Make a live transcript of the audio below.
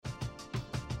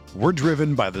We're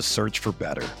driven by the search for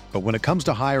better. But when it comes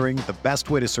to hiring, the best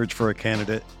way to search for a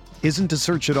candidate isn't to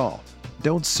search at all.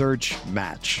 Don't search,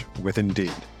 match with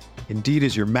Indeed. Indeed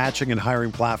is your matching and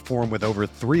hiring platform with over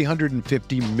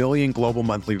 350 million global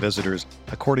monthly visitors,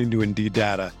 according to Indeed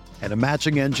data, and a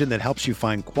matching engine that helps you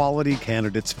find quality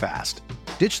candidates fast.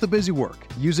 Ditch the busy work.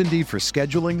 Use Indeed for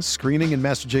scheduling, screening, and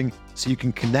messaging so you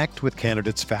can connect with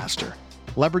candidates faster.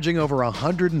 Leveraging over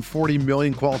 140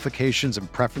 million qualifications and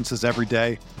preferences every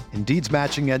day, Indeed's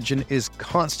matching engine is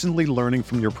constantly learning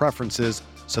from your preferences,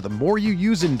 so the more you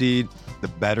use Indeed, the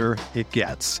better it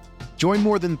gets. Join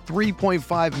more than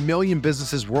 3.5 million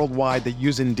businesses worldwide that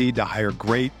use Indeed to hire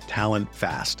great talent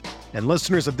fast. And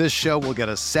listeners of this show will get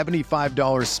a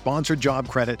 $75 sponsored job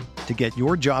credit to get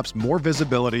your jobs more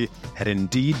visibility at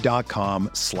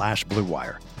Indeed.com/Blue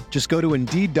Wire. Just go to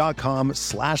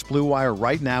Indeed.com/Blue Wire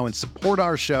right now and support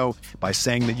our show by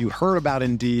saying that you heard about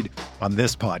Indeed on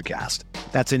this podcast.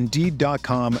 That's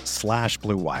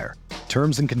Indeed.com/Blue Wire.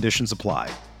 Terms and conditions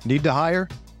apply. Need to hire?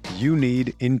 You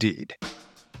need Indeed.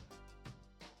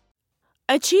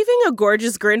 Achieving a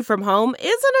gorgeous grin from home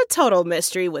isn't a total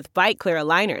mystery with Bite Clear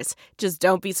aligners. Just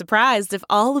don't be surprised if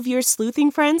all of your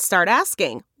sleuthing friends start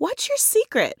asking, "What's your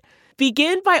secret?"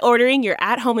 Begin by ordering your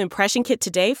at-home impression kit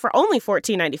today for only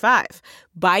 $14.95.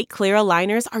 Bite Clear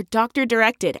aligners are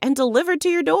doctor-directed and delivered to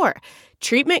your door.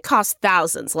 Treatment costs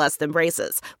thousands less than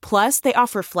braces. Plus, they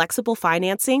offer flexible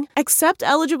financing, accept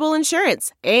eligible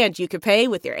insurance, and you can pay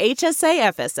with your HSA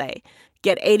FSA.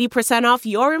 Get 80% off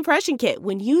your impression kit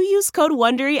when you use code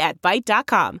WONDERY at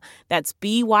Byte.com. That's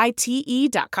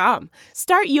BYTE.com.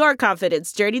 Start your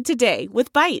confidence journey today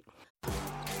with Byte.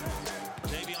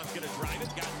 Davion's going to drive it.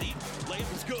 Got deep.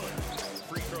 Layup is good.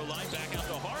 Free throw line back out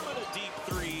to Harmon. A deep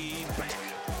three. Back.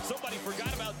 Somebody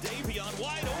forgot about Davion.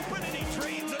 Wide open, and he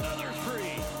trades another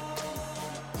three.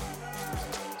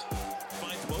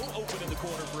 Finds Mo open in the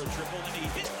corner for a triple, and he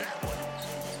hit that one.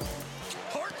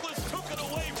 Harkless took it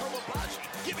away from Abaji.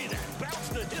 Give me that. Bounce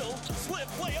to Hill. Slip.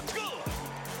 Layup good.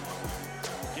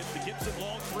 Get the Gibson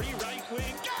long three. Right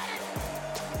wing. Got it.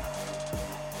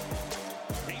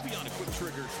 Davion a quick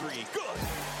trigger three. Good.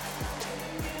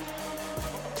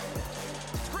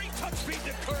 Great touch feed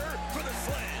to Kerr for the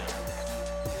slam.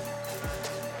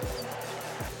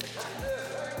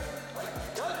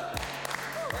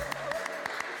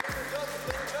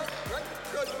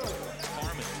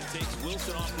 Harmon takes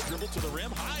Wilson off the dribble to the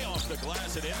rim. High off the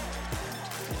glass and in.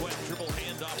 Quick dribble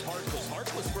handoff. Harkless.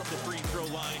 Harkless from the free throw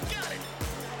line. Got it.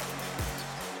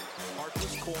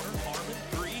 Harkless corner. Harmon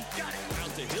three. Got it.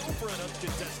 Out to Hill for an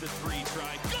uncontested three.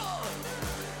 Try. Good.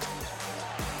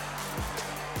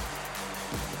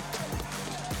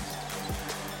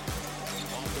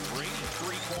 Off the Brady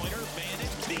three-pointer.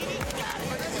 Manage. Beat it. Got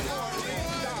it.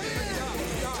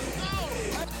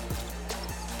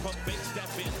 Pump fake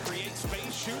step in. Create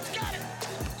space. Shoots. Got it.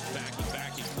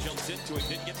 Backing. Jumps into it.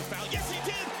 Didn't get the foul. Yes, he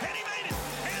did. And he made it.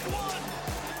 And one.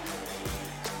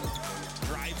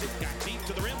 Drives it. Got deep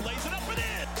to the rim. Lays it up and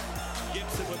in.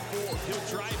 Gibson with four. He'll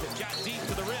drive it. Got deep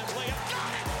to the rim. Layup.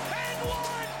 Got it. And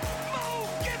one. Mo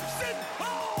Gibson.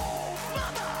 Oh,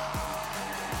 mama.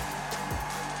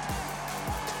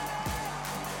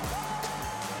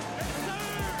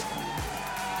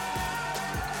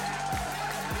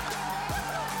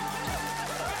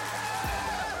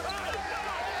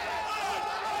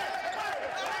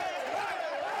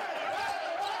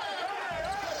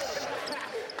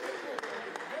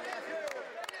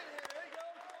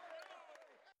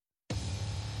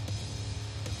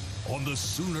 On the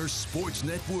Sooner Sports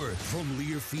Network from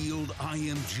Learfield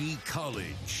IMG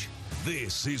College.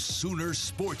 This is Sooner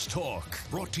Sports Talk,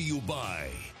 brought to you by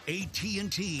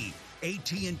AT&T.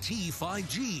 AT&T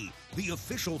 5G, the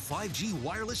official 5G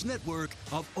wireless network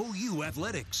of OU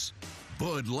Athletics.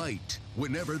 Bud Light.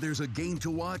 Whenever there's a game to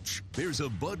watch, there's a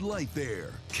Bud Light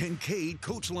there. Kincaid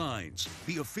Coach Lines,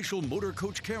 the official motor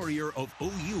coach carrier of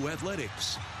OU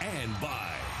Athletics. And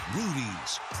by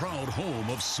Rudy's, proud home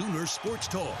of Sooner Sports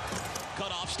Talk.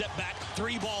 Cut off, step back,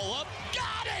 three ball up.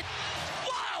 Got it!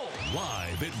 Wow!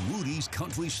 Live at Rudy's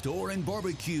Country Store and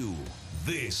Barbecue.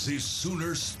 This is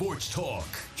Sooner Sports Talk.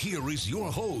 Here is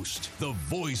your host, the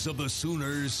voice of the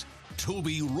Sooners,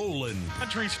 Toby Rowland.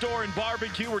 Country Store and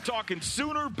Barbecue. We're talking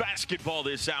Sooner basketball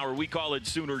this hour. We call it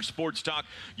Sooner Sports Talk.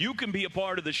 You can be a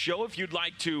part of the show if you'd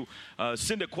like to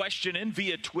send a question in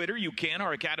via Twitter. You can.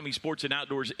 Our Academy Sports and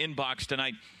Outdoors inbox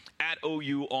tonight at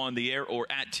OU on the air or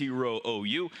at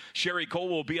TROOU. Sherri Coale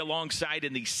will be alongside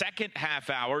in the second half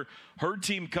hour. Her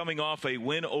team coming off a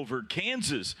win over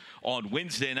Kansas on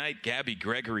Wednesday night. Gabby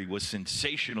Gregory was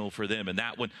sensational for them in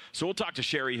that one. So we'll talk to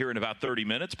Sherri here in about 30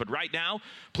 minutes. But right now,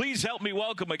 please help me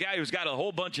welcome a guy who's got a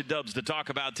whole bunch of dubs to talk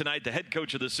about tonight, the head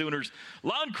coach of the Sooners.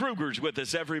 Lon Kruger's with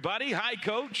us, everybody. Hi,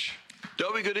 Coach.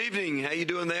 Dobie, good evening. How you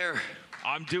doing there?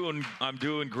 I'm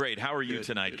doing great. How are you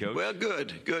tonight, Coach? Well,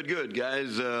 good,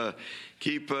 guys.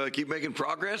 Keep making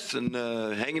progress and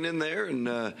hanging in there. And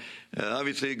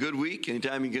obviously, a good week.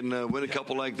 Anytime you can win a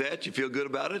couple like that, you feel good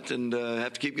about it, and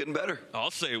have to keep getting better. I'll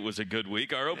say it was a good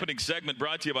week. Our opening segment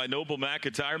brought to you by Noble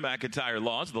McIntyre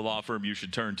Laws, the law firm you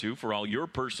should turn to for all your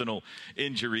personal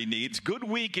injury needs. Good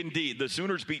week indeed. The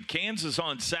Sooners beat Kansas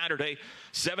on Saturday,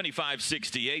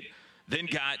 75-68. Then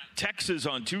got Texas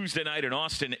on Tuesday night in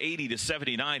Austin,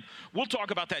 80-79. We'll talk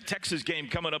about that Texas game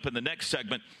coming up in the next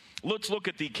segment. Let's look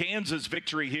at the Kansas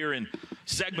victory here in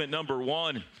segment number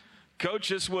one. Coach,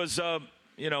 this was,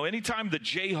 anytime the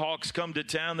Jayhawks come to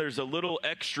town, there's a little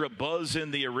extra buzz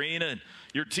in the arena. And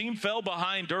your team fell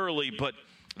behind early, but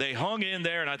they hung in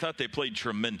there, and I thought they played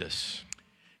tremendous.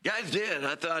 Guys did.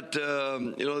 I thought,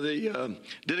 they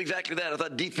did exactly that. I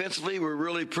thought defensively we're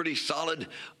really pretty solid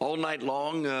all night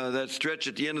long. That stretch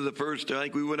at the end of the first, I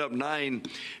think we went up 9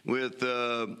 with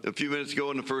a few minutes to go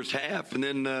in the first half, and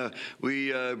then we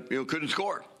couldn't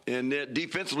score. And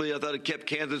defensively, I thought it kept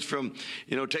Kansas from,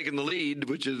 taking the lead,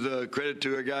 which is credit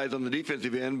to our guys on the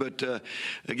defensive end. But,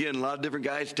 again, a lot of different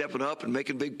guys stepping up and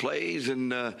making big plays.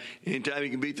 And anytime you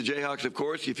can beat the Jayhawks, of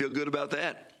course, you feel good about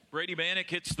that. Brady Manick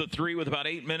hits the 3 with about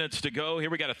 8 minutes to go. Here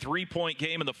we got a 3-point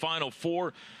game in the final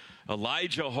 4.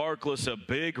 Elijah Harkless, a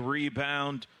big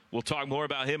rebound. We'll talk more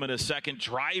about him in a second.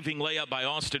 Driving layup by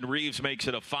Austin Reeves makes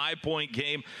it a 5-point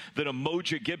game. Then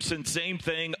Umoja Gibson, same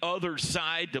thing, other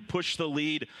side to push the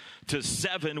lead to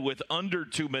 7 with under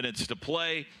 2 minutes to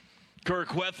play.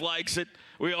 Kirk Weth likes it.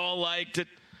 We all liked it.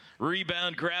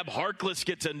 Rebound grab. Harkless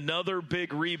gets another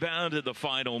big rebound in the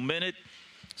final minute.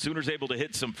 Sooners able to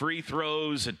hit some free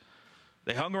throws, and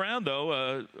they hung around,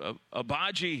 though.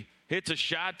 Abaji hits a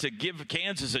shot to give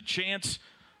Kansas a chance.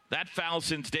 That foul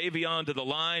sends Davion to the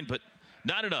line, but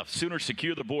not enough. Sooners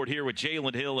secure the board here with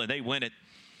Jalen Hill, and they win it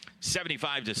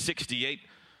 75-68.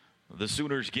 The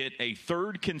Sooners get a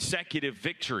third consecutive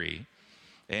victory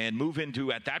and move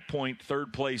into, at that point,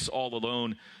 third place all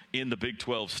alone in the Big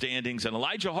 12 standings. And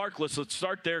Elijah Harkless, let's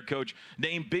start there, Coach,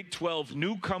 named Big 12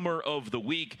 Newcomer of the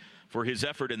Week for his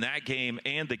effort in that game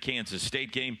and the Kansas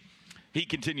State game. He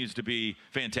continues to be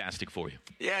fantastic for you.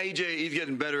 Yeah, EJ, he's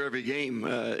getting better every game.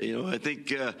 I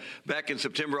think back in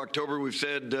September, October, we've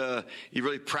said he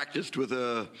really practiced with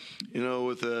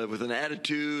with an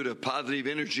attitude, a positive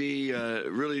energy.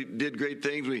 Really did great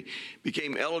things. We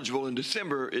became eligible in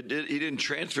December. He didn't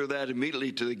transfer that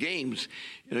immediately to the games.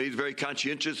 He's very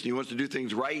conscientious and he wants to do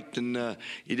things right, and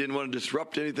he didn't want to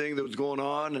disrupt anything that was going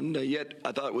on. And yet,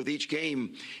 I thought with each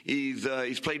game, he's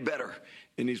played better.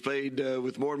 And he's played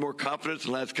with more and more confidence.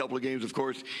 In the last couple of games, of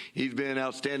course, he's been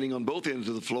outstanding on both ends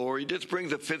of the floor. He just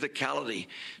brings a physicality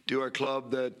to our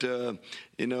club that, that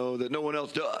no one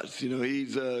else does.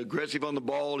 He's aggressive on the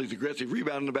ball. He's aggressive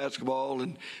rebounding the basketball,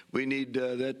 and we need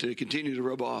that to continue to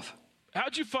rub off.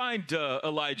 How'd you find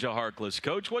Elijah Harkless,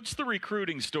 Coach? What's the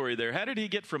recruiting story there? How did he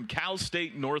get from Cal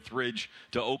State Northridge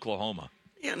to Oklahoma?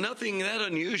 Yeah, nothing that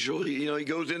unusual. He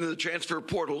goes into the transfer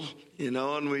portal,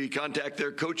 and we contact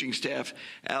their coaching staff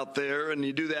out there, and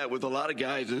you do that with a lot of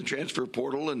guys in the transfer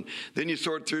portal, and then you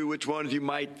sort through which ones you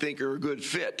might think are a good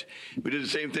fit. We did the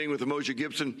same thing with Umoja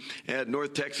Gibson at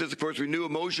North Texas. Of course, we knew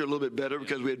Umoja a little bit better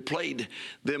because we had played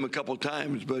them a couple of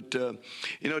times, but,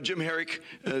 Jim Herrick,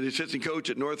 the assistant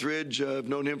coach at Northridge, I've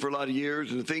known him for a lot of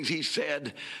years, and the things he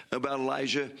said about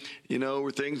Elijah, were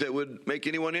things that would make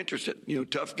anyone interested.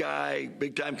 Tough guy,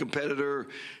 big-time competitor,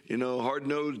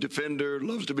 hard-nosed defender,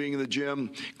 loves to be in the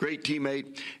gym, great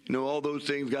teammate. All those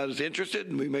things got us interested,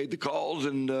 and we made the calls,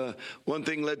 and one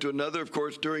thing led to another. Of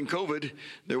course, during COVID,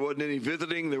 there wasn't any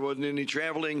visiting, there wasn't any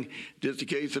traveling, just a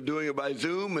case of doing it by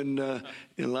Zoom, and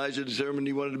Elijah determined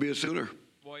he wanted to be a Sooner.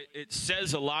 Boy, it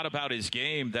says a lot about his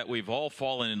game that we've all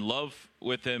fallen in love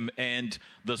with him, and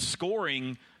the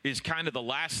scoring is kind of the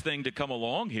last thing to come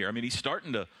along here. I mean, he's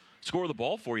starting to score the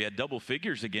ball for you at double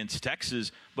figures against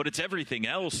Texas, but it's everything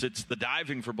else. It's the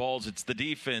diving for balls, it's the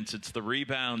defense, it's the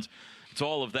rebounds. it's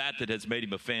all of that has made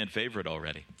him a fan favorite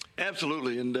already.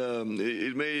 Absolutely, and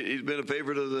he's been a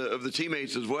favorite of the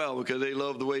teammates as well because they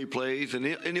love the way he plays, and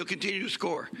he'll continue to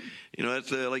score. You know,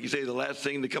 that's like you say, the last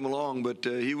thing to come along, but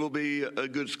he will be a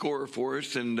good scorer for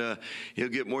us, and he'll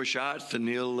get more shots, and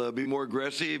he'll be more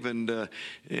aggressive, and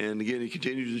again, he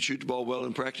continues to shoot the ball well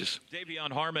in practice.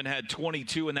 Davion Harmon had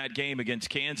 22 in that game against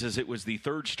Kansas. It was the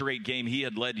third straight game he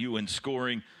had led you in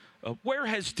scoring. Where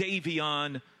has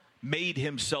Davion made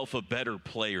himself a better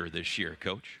player this year,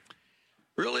 Coach?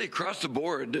 Really across the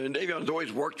board, and Davion's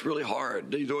always worked really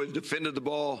hard. He's always defended the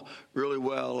ball really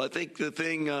well. I think the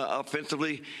thing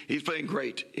offensively, he's playing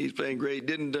great. He's playing great.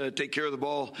 Didn't take care of the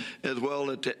ball as well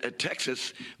at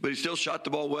Texas, but he still shot the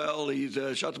ball well. He's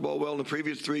shot the ball well in the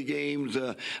previous 3 games.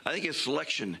 I think his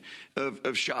selection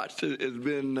of shots has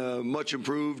been much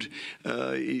improved.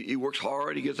 He works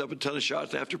hard. He gets up a ton of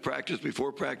shots after practice,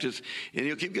 before practice, and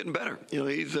he'll keep getting better. You know,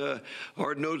 he's a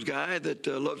hard-nosed guy that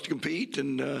loves to compete,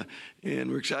 and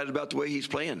we're excited about the way he's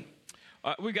playing.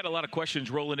 We've got a lot of questions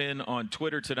rolling in on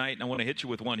Twitter tonight, and I want to hit you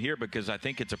with one here because I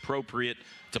think it's appropriate.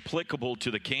 It's applicable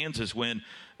to the Kansas win.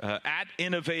 At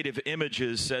Innovative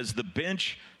Images says the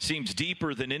bench seems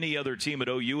deeper than any other team at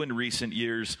OU in recent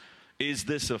years. Is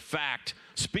this a fact?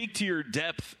 Speak to your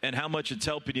depth and how much it's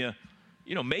helping you.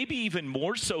 You know, maybe even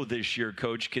more so this year,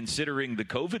 Coach, considering the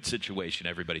COVID situation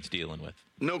everybody's dealing with.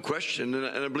 No question, and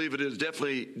I believe it is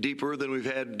definitely deeper than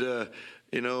we've had,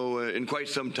 in quite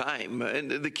some time.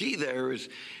 And the key there is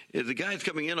the guys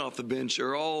coming in off the bench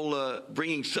are all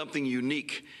bringing something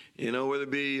unique. You know, whether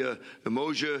it be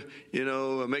Emoja,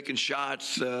 making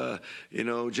shots,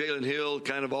 Jalen Hill,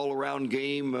 kind of all-around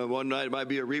game. One night it might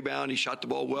be a rebound. He shot the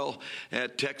ball well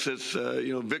at Texas.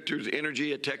 Victor's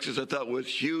energy at Texas I thought was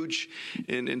huge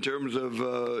in terms of,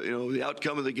 the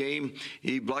outcome of the game.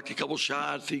 He blocked a couple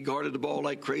shots. He guarded the ball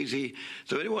like crazy.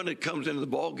 So anyone that comes into the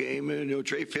ball game,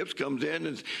 Trey Phipps comes in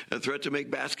and a threat to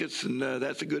make baskets, and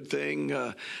that's a good thing.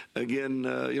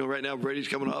 Right now Brady's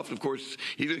coming off. And of course,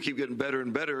 he's going to keep getting better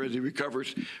and better as he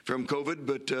recovers from COVID,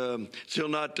 but still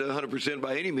not 100%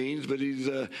 by any means, but he's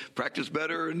practiced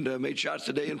better and made shots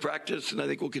today in practice, and I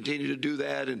think we'll continue to do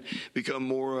that and become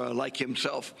more like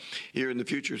himself here in the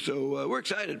future. So we're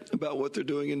excited about what they're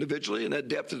doing individually, and that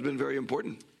depth has been very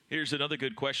important. Here's another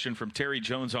good question from Terry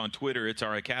Jones on Twitter. It's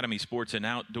our Academy Sports and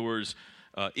Outdoors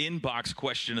inbox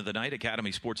question of the night.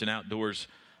 Academy Sports and Outdoors,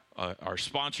 our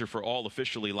sponsor for all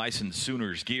officially licensed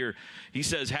Sooners gear. He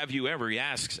says, he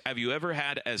asks, have you ever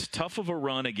had as tough of a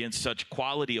run against such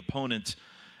quality opponents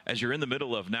as you're in the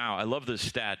middle of now? I love this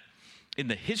stat. In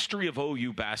the history of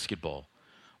OU basketball,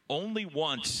 only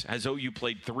once has OU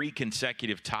played 3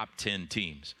 consecutive top 10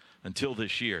 teams until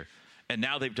this year. And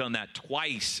now they've done that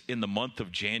twice in the month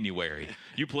of January.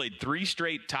 You played 3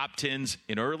 straight top 10s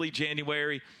in early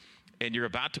January, and you're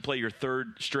about to play your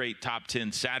 3rd straight top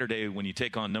 10 Saturday when you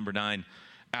take on number 9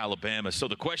 Alabama. So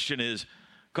the question is,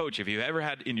 Coach, have you ever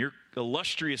had in your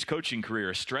illustrious coaching career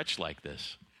a stretch like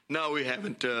this? No, we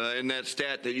haven't. And that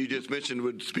stat that you just mentioned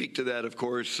would speak to that, of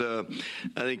course. I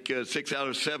think 6 out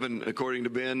of 7, according to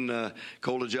Ben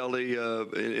Coale,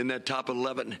 in that top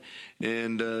 11.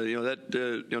 And,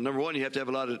 number one, you have to have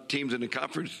a lot of teams in the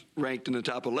conference ranked in the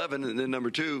top 11. And then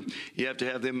number 2, you have to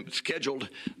have them scheduled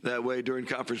that way during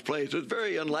conference play. So it's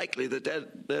very unlikely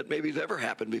that maybe has ever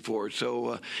happened before.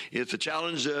 So it's a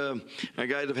challenge our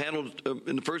guys have handled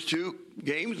in the first 2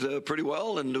 games pretty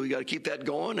well. And we got to keep that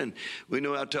going. And we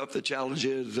know how tough the challenge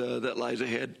is that lies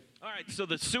ahead. All right, so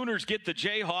the Sooners get the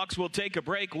Jayhawks. We'll take a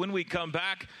break. When we come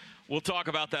back, we'll talk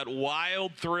about that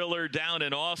wild thriller down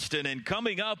in Austin. And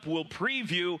coming up, we'll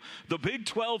preview the Big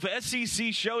 12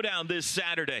 SEC showdown this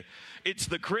Saturday. It's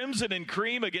the Crimson and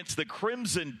Cream against the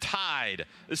Crimson Tide.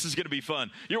 This is going to be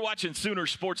fun. You're watching Sooner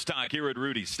Sports Talk here at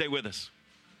Rudy's. Stay with us.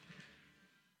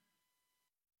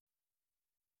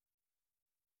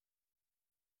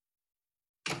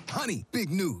 Honey, big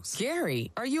news.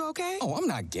 Gary, are you okay? Oh, I'm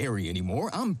not Gary anymore.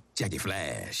 I'm Jackie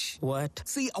Flash. What?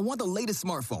 See, I want the latest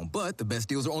smartphone, but the best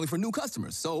deals are only for new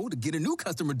customers. So, to get a new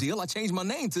customer deal, I changed my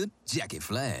name to Jackie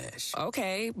Flash.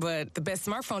 Okay, but the best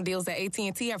smartphone deals at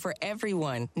AT&T are for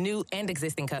everyone, new and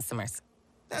existing customers.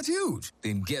 That's huge.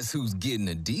 Then guess who's getting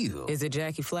a deal? Is it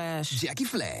Jackie Flash? Jackie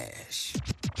Flash.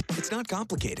 It's not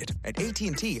complicated. At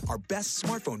AT&T, our best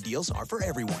smartphone deals are for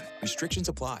everyone. Restrictions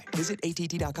apply. Visit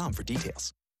att.com for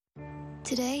details.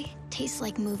 Today tastes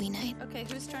like movie night. Okay,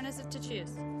 whose turn is it to choose?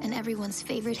 And everyone's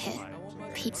favorite hit,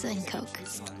 pizza and Coke.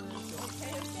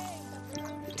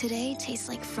 Today tastes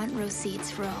like front row seats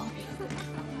for all.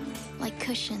 Like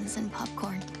cushions and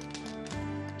popcorn.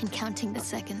 And counting the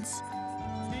seconds.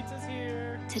 Pizza's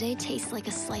here. Today tastes like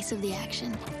a slice of the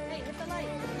action. Hey, hit the light.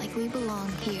 Like we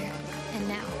belong here. and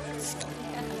now.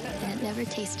 And it never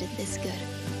tasted this good.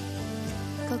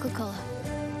 Coca-Cola.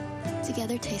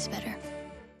 Together tastes better.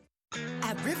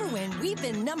 At Riverwind, we've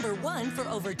been #1 for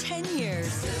over 10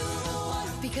 years.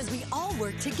 Because we all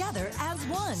work together as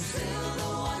one.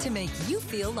 To make you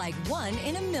feel like one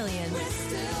in a million.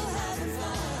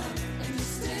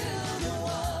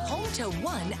 Home to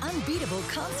one unbeatable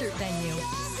concert venue.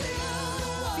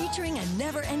 Featuring a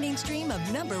never-ending stream of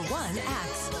 #1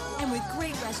 acts. And with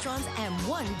great restaurants and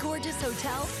one gorgeous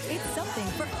hotel, it's something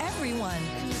for everyone.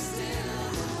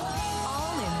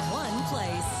 All in one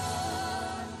place.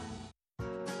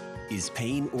 Is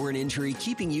pain or an injury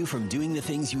keeping you from doing the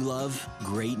things you love?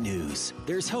 Great news.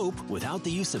 There's hope without the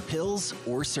use of pills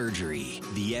or surgery.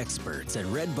 The experts at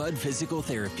Redbud Physical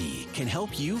Therapy can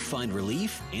help you find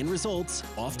relief and results,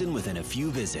 often within a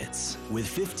few visits. With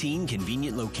 15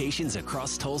 convenient locations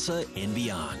across Tulsa and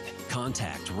beyond.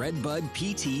 Contact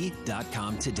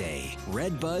redbudpt.com today.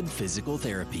 Redbud Physical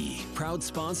Therapy, proud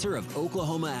sponsor of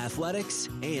Oklahoma Athletics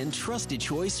and trusted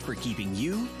choice for keeping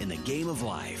you in the game of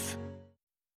life.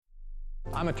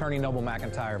 I'm attorney Noble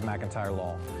McIntyre of McIntyre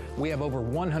Law. We have over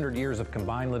 100 years of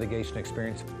combined litigation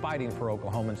experience fighting for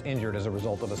Oklahomans injured as a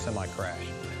result of a semi-crash.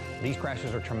 These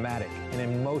crashes are traumatic and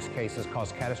in most cases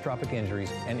cause catastrophic injuries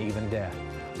and even death.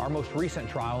 Our most recent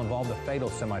trial involved a fatal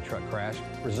semi-truck crash,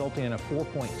 resulting in a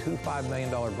 $4.25 million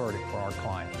verdict for our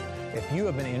client. If you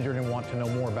have been injured and want to know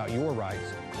more about your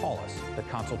rights, call us. The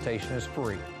consultation is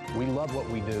free. We love what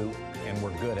we do and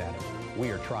we're good at it.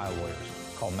 We are trial lawyers.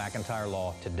 Call McIntyre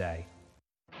Law today.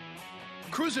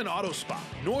 Cruisin' Auto Spa,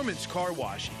 Norman's Car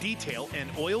Wash, Detail, and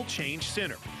Oil Change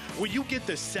Center, where you get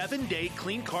the 7-day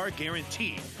clean car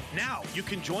guarantee. Now you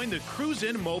can join the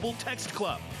Cruisin' Mobile Text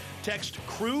Club. Text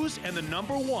CRUISE and the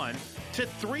number 1 to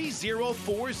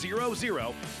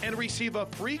 30400 and receive a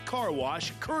free car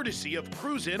wash courtesy of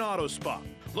Cruisin' Auto Spa,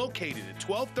 located at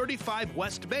 1235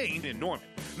 West Main in Norman.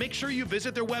 Make sure you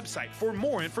visit their website for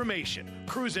more information,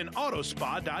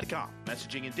 cruisingautospa.com.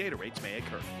 Messaging and data rates may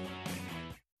occur.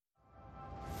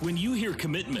 When you hear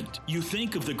commitment, you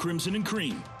think of the Crimson and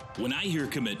Cream. When I hear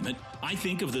commitment, I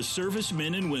think of the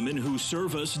servicemen and women who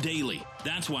serve us daily.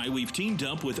 That's why we've teamed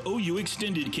up with OU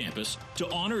Extended Campus to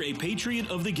honor a Patriot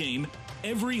of the Game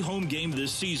every home game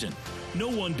this season. No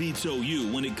one beats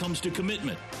OU when it comes to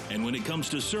commitment. And when it comes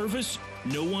to service,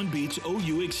 no one beats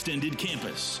OU Extended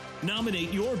Campus.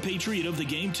 Nominate your Patriot of the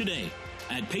Game today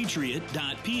at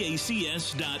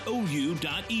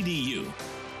patriot.pacs.ou.edu.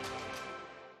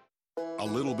 A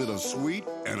little bit of sweet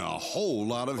and a whole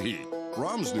lot of heat.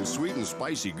 Brahms' new sweet and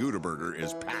spicy Gouda Burger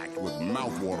is packed with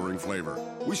mouth-watering flavor.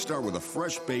 We start with a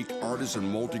fresh-baked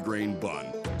artisan multigrain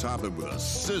bun. Top it with a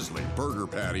sizzling burger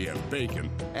patty and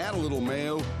bacon. Add a little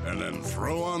mayo, and then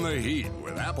throw on the heat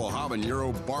with apple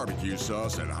habanero barbecue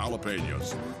sauce and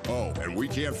jalapenos. Oh, and we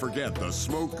can't forget the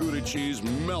smoked Gouda cheese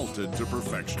melted to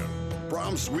perfection.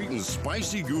 Brahms' sweet and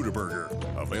spicy Gouda Burger.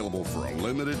 Available for a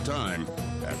limited time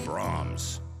at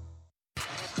Brahms.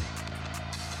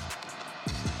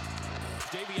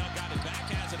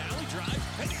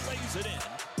 And he lays it in.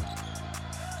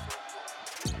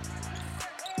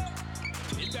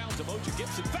 Inbounds to Moja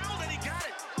Gibson. Fouled and he got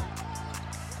it.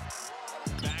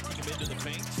 Backing him into the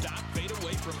paint. Stop. Fade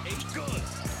away from 8. Good.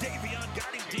 Davion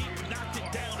got him deep. Knocked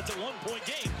it down. It's a 1-point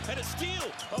game. And a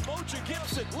steal. A Moja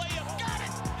Gibson. Layup. Got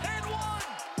it. And one.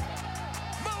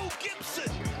 Mo Gibson.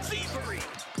 Thievery.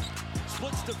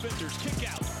 Splits defenders. Kick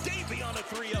out. Davion a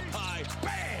 3 up high.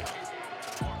 Bang.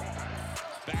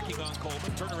 Backing on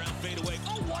Coleman, turnaround, fade away.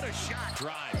 Oh, what a shot!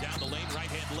 Drive down the lane,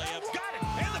 right-hand layup. Got it!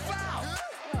 And the foul!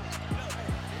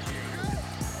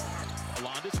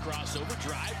 Alonda's crossover,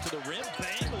 drive to the rim,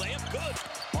 bang, layup, good.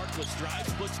 Harkless drive,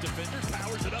 splits defenders,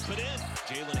 powers it up and in.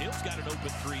 Jalen Hill's got an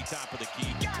open 3, top of the key.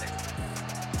 Got it!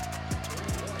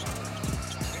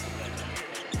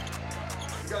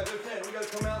 We got to do 10. We got to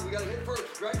come out. We got to hit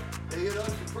first, right? They hit us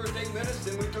the first 8 minutes,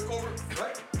 then we took over,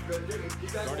 right?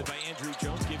 Guarded by Andrew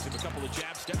Jones, gives him a couple of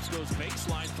jab steps, goes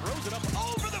baseline, throws it up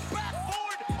over the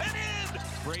backboard and in.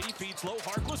 Brady feeds low,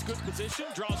 Harkless, good position,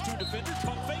 draws 2 defenders,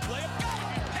 pump fake, layup, got it,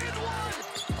 and one.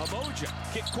 Amoja,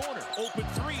 kick corner, open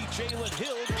 3, Jalen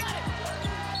Hill, got it.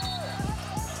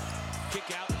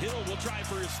 Kick out, Hill will try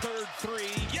for his 3rd 3.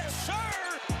 Yes, sir.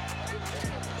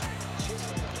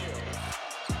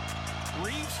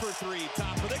 Reeves for 3,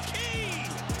 top of the key.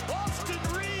 Austin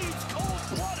Reeves,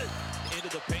 cold-blooded. Into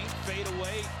the paint, fade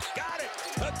away, got it,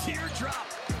 a teardrop.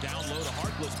 Down low to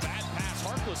Harkless, bad pass,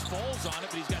 Harkless falls on it,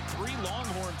 but he's got 3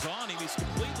 Longhorns on him. He's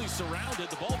completely surrounded,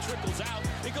 the ball trickles out.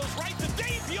 It goes right to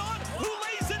Davion, who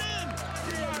lays it in.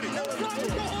 Go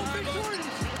home, Big Jordan.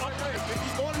 If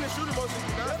he's going in the shooter motion,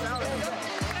 you got to foul him.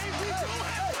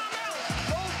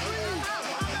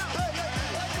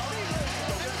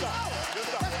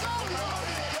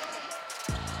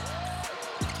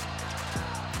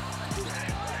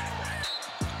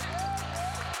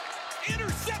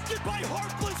 by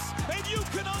Harkless, and you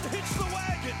can unhitch the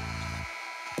wagon.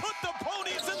 Put the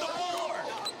ponies in the barn.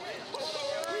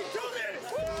 We do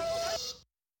this.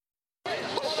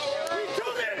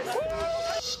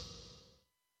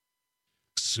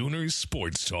 Sooners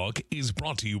Sports Talk is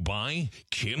brought to you by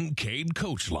Kincaid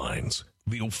Coach Lines,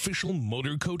 the official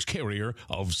motor coach carrier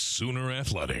of Sooner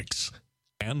Athletics.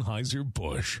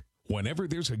 Anheuser-Busch. Whenever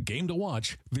there's a game to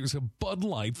watch, there's a Bud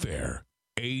Light there.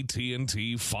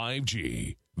 AT&T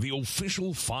 5G, the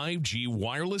official 5G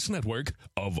wireless network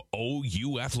of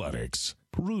OU Athletics.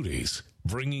 Rudy's,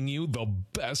 bringing you the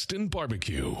best in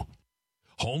barbecue.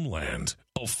 Homeland,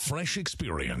 a fresh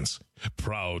experience.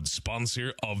 Proud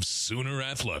sponsor of Sooner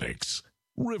Athletics.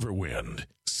 Riverwind,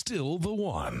 still the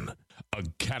one.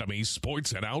 Academy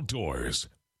Sports and Outdoors.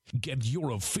 Get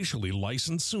your officially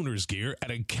licensed Sooners gear at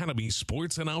Academy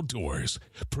Sports and Outdoors,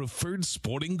 preferred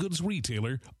sporting goods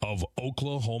retailer of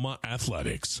Oklahoma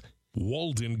Athletics.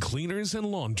 Walden Cleaners and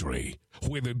Laundry,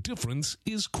 where the difference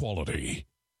is quality.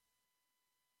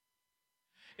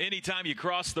 Anytime you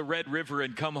cross the Red River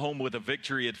and come home with a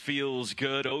victory, it feels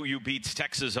good. OU beats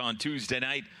Texas on Tuesday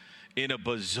night in a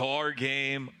bizarre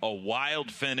game, a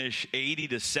wild finish,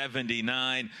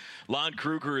 80-79. Lon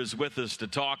Kruger is with us to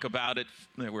talk about it.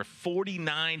 There were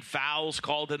 49 fouls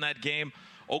called in that game.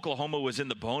 Oklahoma was in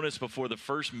the bonus before the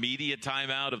first media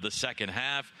timeout of the second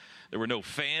half. There were no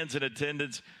fans in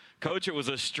attendance. Coach, it was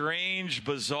a strange,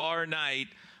 bizarre night,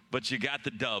 but you got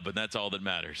the dub, and that's all that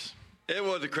matters. It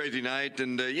was a crazy night,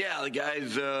 and the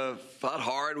guys fought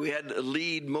hard. We had a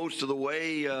lead most of the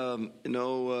way,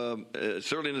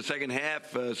 certainly in the second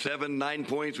half, 7-9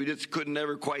 points. We just couldn't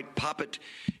ever quite pop it.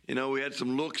 We had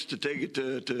some looks to take it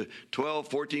to 12,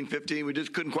 14, 15. We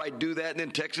just couldn't quite do that. And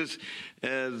then Texas,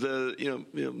 as they're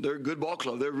a good ball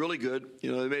club. They're really good.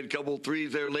 They made a couple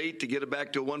threes there late to get it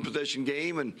back to a one-possession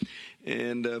game,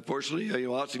 and fortunately,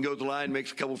 Austin goes to the line,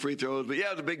 makes a couple free throws. But, it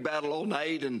was a big battle all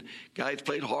night, and guys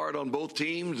played hard on both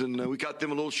teams, and we got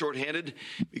them a little shorthanded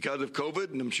because of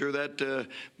COVID, and I'm sure that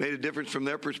made a difference from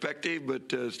their perspective,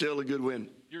 but still a good win.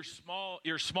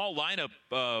 Your small lineup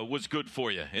was good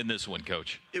for you in this one,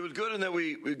 Coach. It was good in that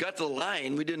we got to the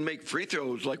line. We didn't make free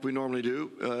throws like we normally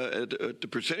do at the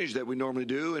percentage that we normally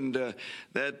do, and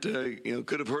that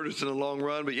could have hurt us in the long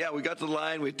run. But, we got to the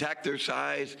line. We attacked their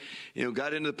size,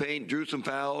 got into the paint, drew some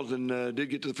fouls, and did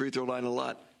get to the free throw line a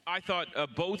lot. I thought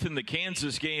both in the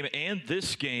Kansas game and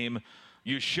this game,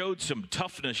 you showed some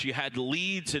toughness. You had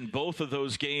leads in both of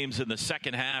those games in the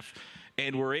second half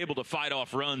and were able to fight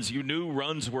off runs. You knew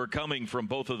runs were coming from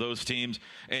both of those teams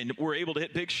and were able to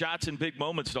hit big shots in big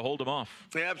moments to hold them off.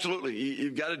 Yeah, absolutely.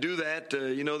 You've got to do that.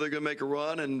 They're going to make a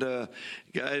run, and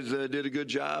guys did a good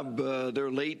job.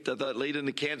 They're late. I thought late in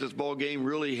the Kansas ball game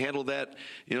really handled that,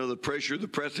 the pressure, the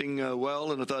pressing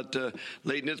well, and I thought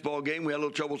late in this ball game we had a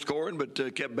little trouble scoring, but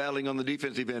kept battling on the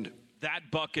defensive end.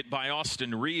 That bucket by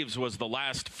Austin Reeves was the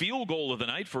last field goal of the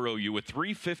night for OU with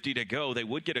 3:50 to go. They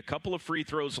would get a couple of free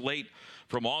throws late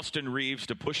from Austin Reeves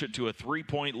to push it to a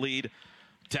 3-point lead.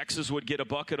 Texas would get a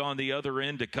bucket on the other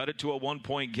end to cut it to a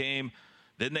 1-point game.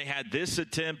 Then they had this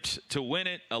attempt to win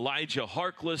it. Elijah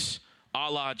Harkless,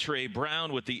 a la Trey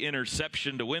Brown, with the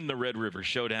interception to win the Red River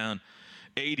Showdown.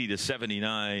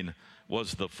 80-79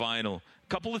 was the final. A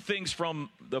couple of things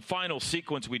from the final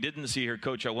sequence we didn't see here,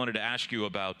 Coach, I wanted to ask you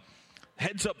about.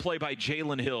 Heads-up play by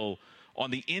Jalen Hill on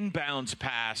the inbounds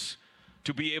pass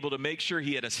to be able to make sure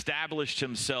he had established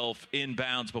himself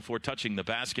inbounds before touching the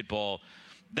basketball.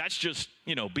 That's just,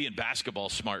 being basketball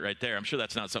smart right there. I'm sure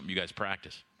that's not something you guys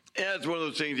practice. Yeah, it's one of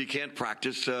those things you can't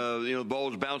practice. The ball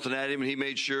was bouncing at him, and he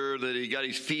made sure that he got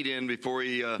his feet in before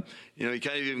he, he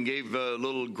kind of even gave a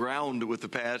little ground with the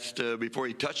pass before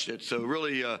he touched it. So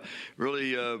really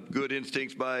good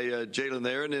instincts by Jalen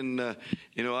there. And then,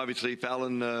 obviously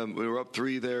fouling, we were up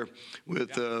 3 there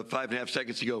with 5.5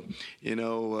 seconds to go.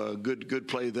 Good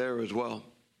play there as well.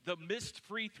 The missed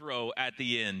free throw at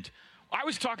the end. I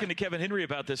was talking to Kevin Henry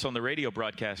about this on the radio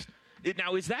broadcast.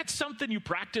 Now, is that something you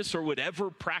practice or would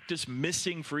ever practice,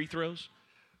 missing free throws?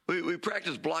 We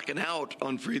practice blocking out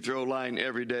on free throw line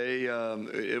every day.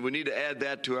 We need to add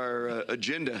that to our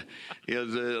agenda.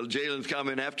 Jalen's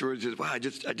comment afterwards is, "Wow, I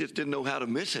just didn't know how to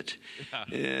miss it,"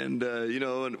 and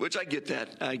which I get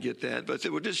that. But I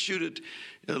said, "Well, just shoot it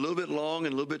a little bit long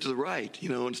and a little bit to the right,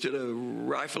 instead of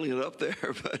rifling it up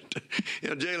there." But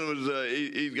Jalen was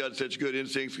he's got such good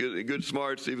instincts, good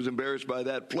smarts. He was embarrassed by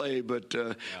that play, but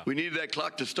we needed that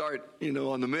clock to start,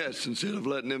 on the miss instead of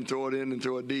letting him throw it in and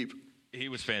throw it deep. He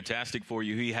was fantastic for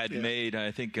you. He had made,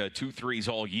 I think, 2 threes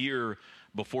all year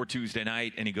before Tuesday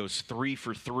night, and he goes 3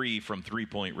 for 3 from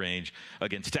three-point range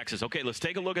against Texas. Okay, let's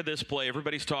take a look at this play.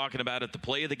 Everybody's talking about it. The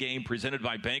play of the game presented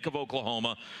by Bank of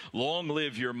Oklahoma. Long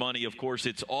live your money. Of course,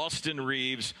 it's Austin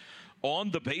Reeves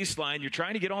on the baseline. You're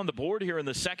trying to get on the board here in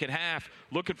the second half,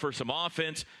 looking for some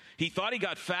offense. He thought he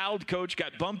got fouled, Coach,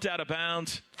 got bumped out of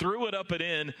bounds, threw it up and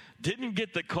in, didn't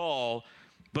get the call,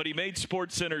 but he made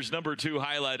SportsCenter's number 2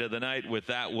 highlight of the night with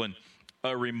that one.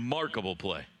 A remarkable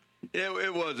play.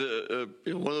 It was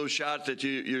one of those shots that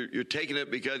you're taking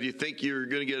it because you think you're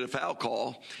going to get a foul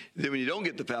call. Then when you don't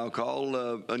get the foul call,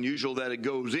 unusual that it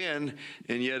goes in,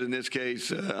 and yet in this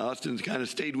case, Austin's kind of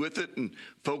stayed with it and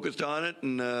focused on it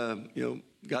and,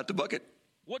 got the bucket.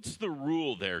 What's the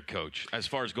rule there, Coach, as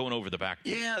far as going over the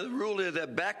backboard? Yeah, the rule is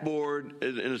that backboard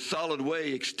in a solid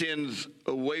way extends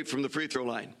away from the free throw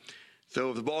line. So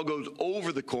if the ball goes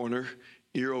over the corner,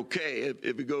 you're okay.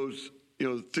 If it goes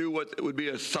through what would be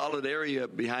a solid area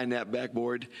behind that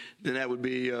backboard, then that would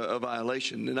be a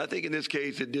violation. And I think in this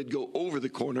case it did go over the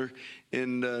corner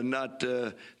and not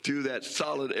through that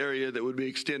solid area that would be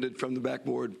extended from the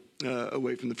backboard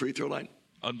away from the free throw line.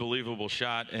 Unbelievable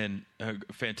shot and a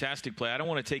fantastic play. I don't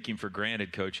want to take him for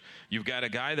granted, Coach. You've got a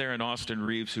guy there in Austin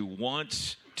Reeves who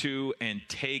wants to and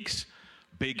takes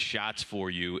big shots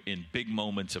for you in big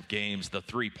moments of games. The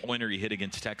three-pointer he hit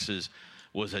against Texas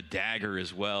was a dagger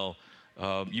as well.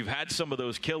 You've had some of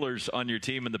those killers on your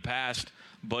team in the past,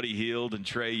 Buddy Hield and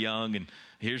Trae Young, and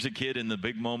here's a kid in the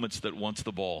big moments that wants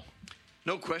the ball.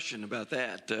 No question about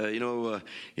that.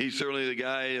 He's certainly the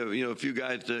guy, a few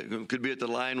guys that could be at the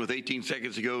line with 18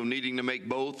 seconds to go needing to make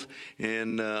both,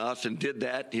 and Austin did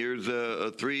that. Here's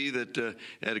a three that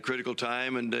at a critical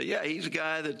time, and he's a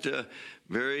guy that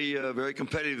very, very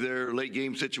competitive there, late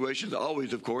game situations,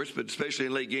 always, of course, but especially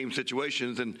in late game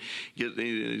situations, and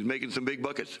he's making some big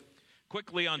buckets.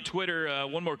 Quickly on Twitter,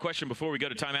 one more question before we go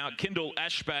to timeout. Kendall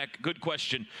Eschbach, good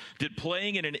question. Did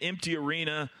playing in an empty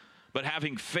arena but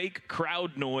having fake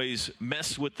crowd noise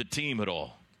mess with the team at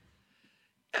all?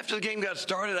 After the game got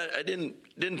started, I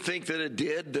didn't think that it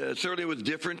did. Certainly it was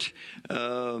different. It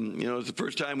was the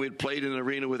first time we'd played in an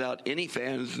arena without any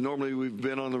fans. Normally we've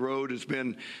been on the road. It's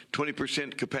been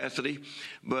 20% capacity.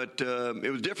 But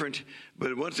it was different.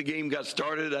 But once the game got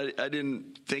started, I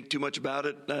didn't think too much about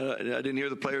it. I didn't hear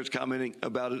the players commenting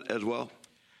about it as well.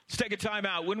 Let's take a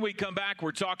timeout. When we come back,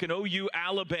 we're talking OU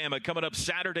Alabama coming up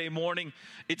Saturday morning.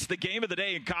 It's the game of the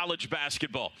day in college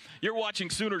basketball. You're watching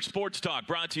Sooner Sports Talk,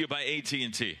 brought to you by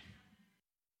AT&T.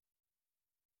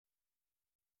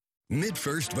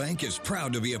 MidFirst Bank is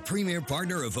proud to be a premier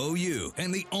partner of OU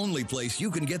and the only place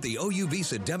you can get the OU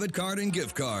Visa debit card and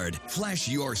gift card. Flash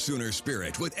your Sooner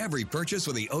spirit with every purchase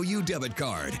with the OU debit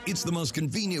card. It's the most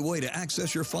convenient way to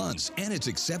access your funds, and it's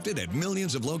accepted at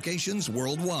millions of locations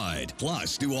worldwide.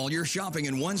 Plus, do all your shopping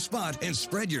in one spot and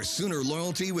spread your Sooner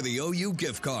loyalty with the OU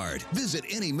gift card. Visit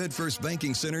any MidFirst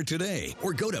banking center today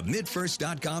or go to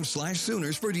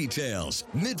midfirst.com/Sooners for details.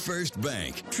 MidFirst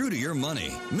Bank, true to your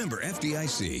money. Member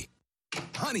FDIC.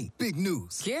 Honey, big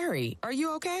news. Gary, are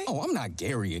you okay? Oh, I'm not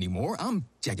Gary anymore. I'm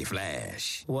Jackie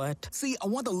Flash. What? See, I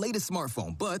want the latest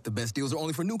smartphone, but the best deals are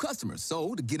only for new customers.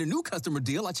 So, to get a new customer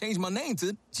deal, I changed my name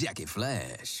to Jackie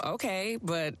Flash. Okay,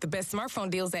 but the best smartphone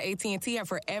deals at AT&T are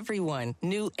for everyone,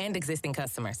 new and existing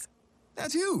customers.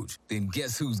 That's huge. Then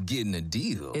guess who's getting a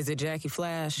deal? Is it Jackie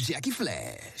Flash? Jackie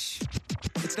Flash.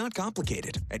 It's not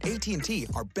complicated. At AT&T,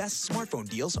 our best smartphone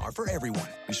deals are for everyone.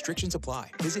 Restrictions apply.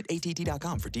 Visit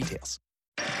AT&T.com for details.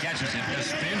 Catches it, the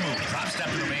spin move, drop step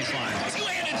to the baseline.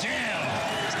 Slam and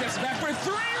jam. Steps back for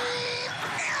three.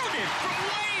 Nailed it from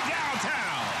way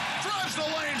downtown. Drives the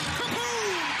lane.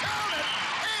 Kaboom! Count it.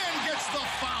 And gets the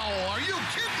foul. Are you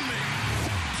kidding me?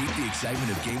 Keep the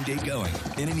excitement of game day going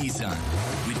in a Nissan.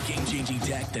 With game-changing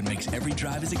tech that makes every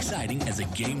drive as exciting as a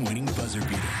game-winning buzzer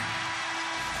beater.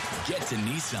 Get to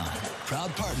Nissan,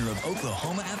 proud partner of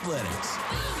Oklahoma Athletics.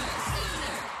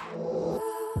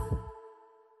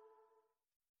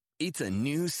 It's a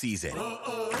new season.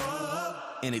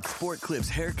 And at Sport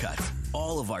Clips Haircuts,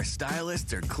 all of our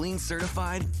stylists are clean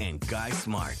certified and guy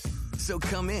smart. So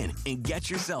come in and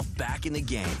get yourself back in the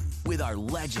game with our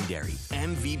legendary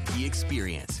MVP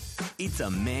experience. It's a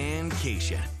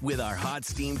mancation with our hot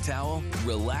steam towel,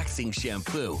 relaxing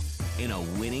shampoo, and a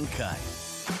winning cut.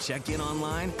 Check in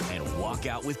online and walk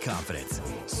out with confidence.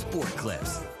 Sport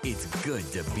Clips. It's good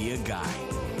to be a guy.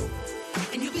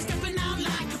 And you'll be stepping out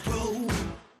like a pro.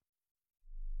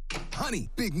 Honey,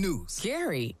 big news.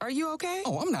 Gary, are you okay?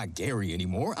 Oh, I'm not Gary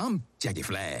anymore. I'm Jackie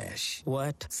Flash.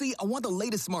 What? See, I want the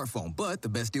latest smartphone, but the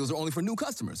best deals are only for new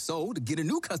customers. So, to get a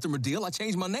new customer deal, I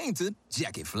changed my name to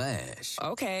Jackie Flash.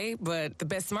 Okay, but the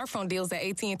best smartphone deals at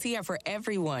AT&T are for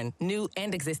everyone, new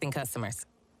and existing customers.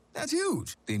 That's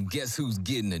huge. Then guess who's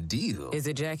getting a deal? Is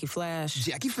it Jackie Flash?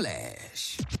 Jackie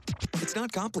Flash. It's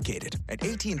not complicated. At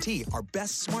AT&T, our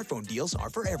best smartphone deals are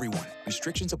for everyone.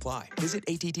 Restrictions apply. Visit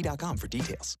att.com for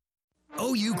details.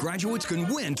 OU graduates can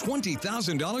win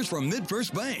 $20,000 from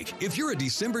MidFirst Bank. If you're a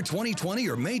December 2020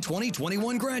 or May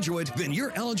 2021 graduate, then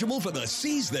you're eligible for the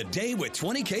Seize the Day with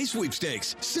 20K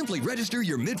sweepstakes. Simply register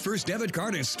your MidFirst debit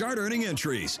card and start earning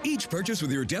entries. Each purchase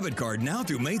with your debit card now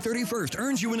through May 31st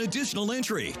earns you an additional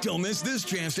entry. Don't miss this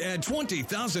chance to add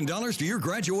 $20,000 to your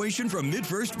graduation from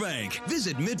MidFirst Bank.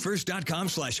 Visit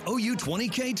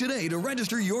midfirst.com/OU20K today to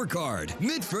register your card.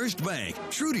 MidFirst Bank.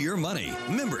 True to your money.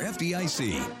 Member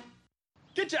FDIC.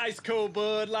 Get your ice cold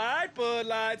Bud Light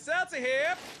Seltzer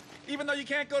here. Even though you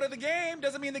can't go to the game,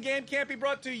 doesn't mean the game can't be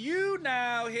brought to you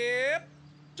now here.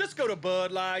 Just go to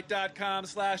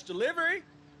budlight.com/delivery.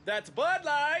 That's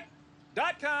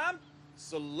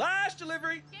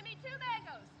budlight.com/delivery. Give me 2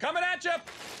 mangoes. Coming at you.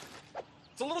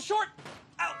 It's a little short.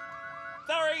 Ow.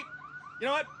 Sorry. You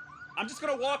know what? I'm just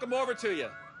going to walk them over to you.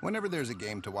 Whenever there's a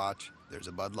game to watch, there's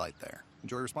a Bud Light there.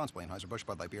 Enjoy responsibly. Anheuser-Busch,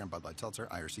 Bud Light Beer, and Bud Light Seltzer,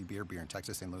 IRC Beer, beer in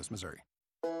Texas, St. Louis, Missouri.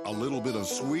 A little bit of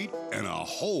sweet and a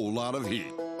whole lot of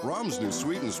heat. Brahms' new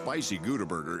sweet and spicy Gouda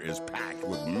Burger is packed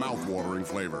with mouth-watering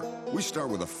flavor. We start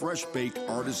with a fresh-baked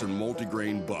artisan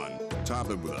multigrain bun. Top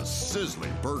it with a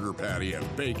sizzling burger patty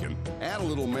and bacon. Add a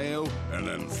little mayo, and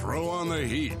then throw on the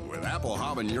heat with apple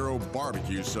habanero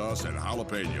barbecue sauce and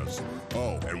jalapenos.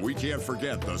 Oh, and we can't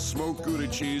forget the smoked Gouda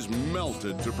cheese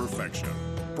melted to perfection.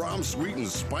 Brahms' sweet and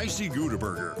spicy Gouda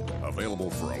Burger. Available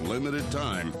for a limited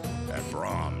time at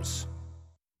Brahms.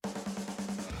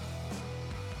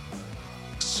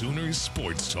 Sooners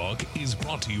Sports Talk is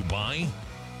brought to you by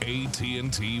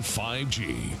AT&T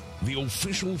 5G, the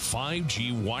official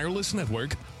 5G wireless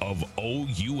network of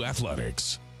OU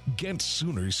Athletics. Get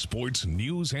Sooners Sports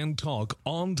news and talk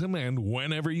on demand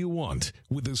whenever you want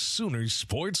with the Sooners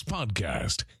Sports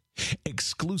Podcast.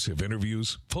 Exclusive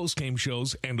interviews, post-game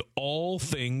shows, and all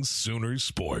things Sooners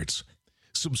Sports.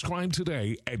 Subscribe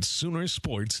today at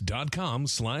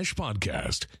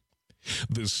Soonersports.com/podcast.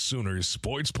 The Sooners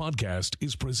Sports Podcast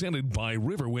is presented by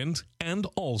Riverwind and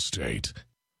Allstate.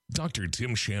 Dr.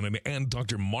 Tim Shannon and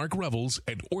Dr. Mark Revels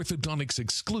at Orthodontics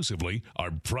Exclusively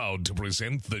are proud to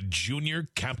present the junior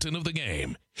captain of the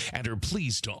game and are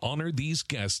pleased to honor these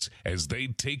guests as they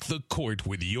take the court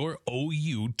with your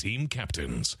OU team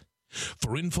captains.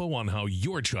 For info on how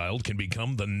your child can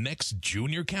become the next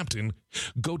junior captain,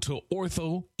 go to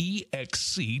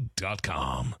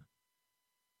orthoexc.com.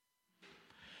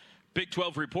 Big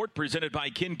 12 report presented by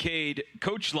Kincaid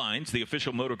Coach Lines, the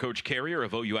official motor coach carrier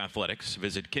of OU Athletics.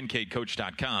 Visit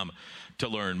kincaidcoach.com to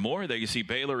learn more. There you see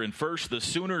Baylor in first. The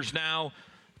Sooners now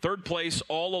third place,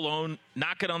 all alone,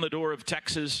 knocking on the door of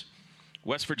Texas.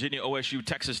 West Virginia, OSU,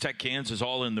 Texas Tech, Kansas,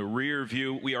 all in the rear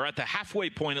view. We are at the halfway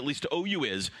point, at least OU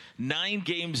is, 9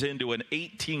 games into an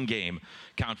 18-game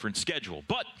conference schedule.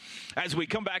 But as we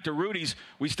come back to Rudy's,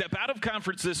 we step out of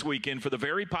conference this weekend for the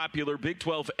very popular Big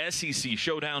 12 SEC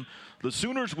Showdown. The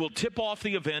Sooners will tip off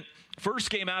the event. First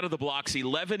game out of the blocks,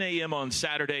 11 a.m. on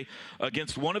Saturday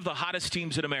against one of the hottest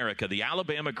teams in America, the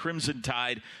Alabama Crimson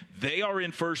Tide. They are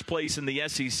in first place in the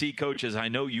SEC, Coach, as I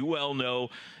know you well know,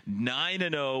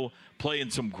 9-0, playing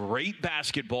some great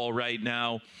basketball right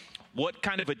now. What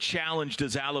kind of a challenge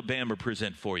does Alabama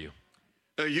present for you?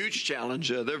 A huge challenge.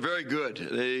 They're very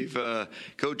good.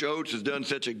 Coach Oates has done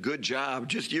such a good job,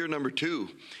 just year number 2.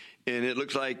 And it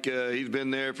looks like he's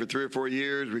been there for 3 or 4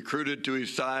 years, recruited to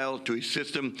his style, to his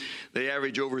system. They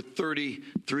average over 30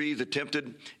 threes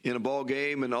attempted in a ball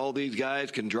game, and all these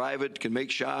guys can drive it, can make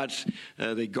shots.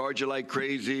 They guard you like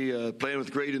crazy, playing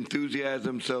with great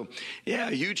enthusiasm. So, yeah,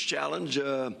 a huge challenge.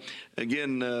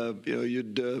 Again,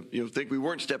 you'd think we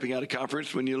weren't stepping out of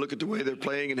conference when you look at the way they're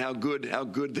playing and how good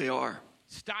they are.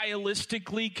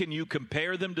 Stylistically, can you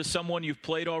compare them to someone you've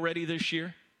played already this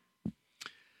year?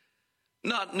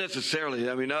 Not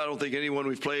necessarily. I mean, I don't think anyone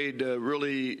we've played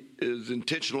really is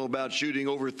intentional about shooting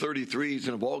over 33s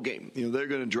in a ball game. You know, they're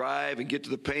going to drive and get to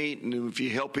the paint, and if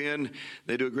you help in,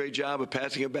 they do a great job of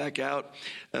passing it back out.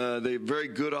 They're very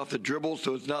good off the dribble,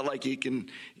 so it's not like you can,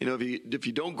 if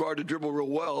you don't guard the dribble real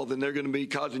well, then they're going to be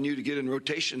causing you to get in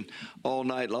rotation all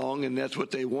night long, and that's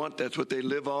what they want. That's what they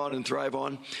live on and thrive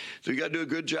on. So you got to do a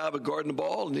good job of guarding the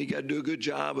ball, and you got to do a good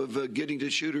job of getting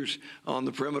to shooters on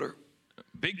the perimeter.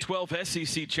 Big 12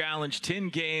 SEC Challenge, 10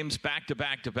 games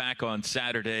back-to-back-to-back on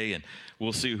Saturday, and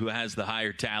we'll see who has the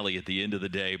higher tally at the end of the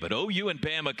day. But OU and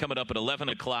Bama coming up at 11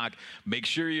 o'clock. Make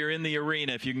sure you're in the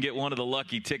arena if you can get one of the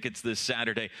lucky tickets this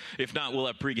Saturday. If not, we'll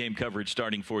have pregame coverage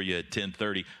starting for you at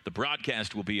 10:30. The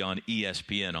broadcast will be on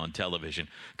ESPN on television.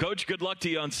 Coach, good luck to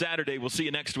you on Saturday. We'll see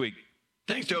you next week.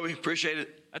 Thanks, Toby. Appreciate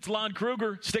it. That's Lon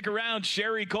Kruger. Stick around.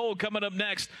 Sherri, Coale coming up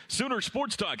next. Sooner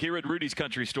Sports Talk here at Rudy's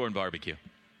Country Store and Barbecue.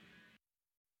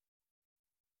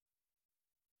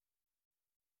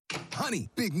 Honey,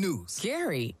 big news.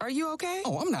 Gary, are you okay?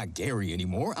 Oh, I'm not Gary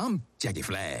anymore. I'm Jackie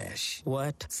Flash.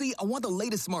 What? See, I want the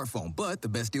latest smartphone, but the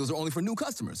best deals are only for new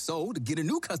customers. So, to get a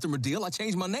new customer deal, I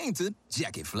changed my name to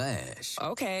Jackie Flash.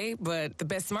 Okay, but the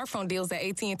best smartphone deals at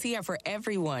AT&T are for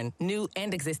everyone, new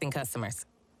and existing customers.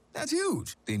 That's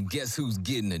huge. Then guess who's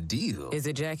getting a deal? Is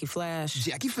it Jackie Flash?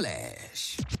 Jackie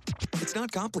Flash. It's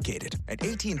not complicated. At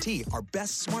AT&T, our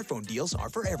best smartphone deals are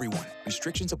for everyone.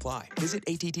 Restrictions apply. Visit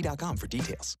att.com for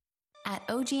details. At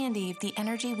OG&E, the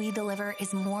energy we deliver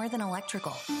is more than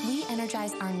electrical. We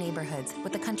energize our neighborhoods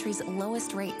with the country's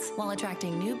lowest rates while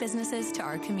attracting new businesses to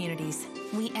our communities.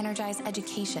 We energize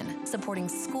education, supporting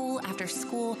school after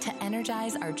school to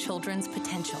energize our children's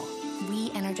potential.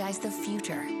 We energize the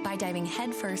future by diving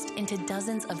headfirst into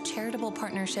dozens of charitable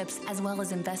partnerships as well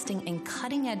as investing in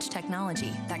cutting-edge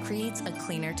technology that creates a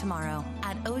cleaner tomorrow.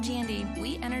 At OG&E,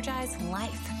 we energize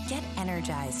life. Get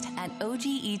energized at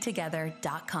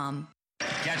OGEtogether.com.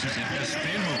 Catches it, the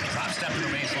spin move, drop step to the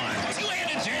baseline. Slam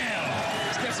and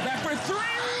jam. Steps back for three.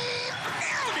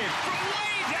 Nailed it from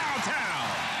way downtown.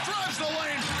 Drives the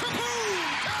lane. Kaboom!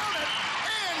 Count it!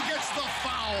 And gets the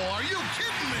foul. Are you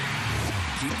kidding me?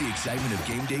 Keep the excitement of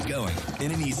game day going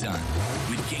in a Nissan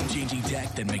with game-changing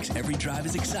tech that makes every drive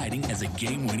as exciting as a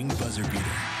game-winning buzzer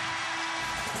beater.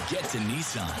 Get to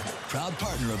Nissan, proud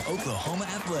partner of Oklahoma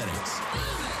Athletics.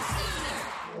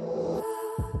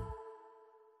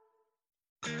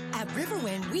 At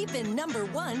Riverwind, we've been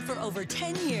 #1 for over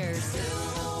 10 years.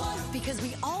 Because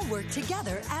we all work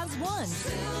together as one.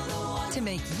 To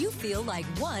make you feel like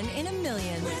one in a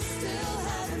million.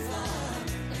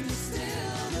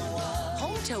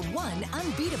 Home to one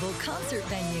unbeatable concert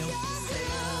venue.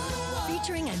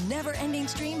 Featuring a never-ending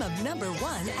stream of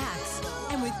 #1 acts.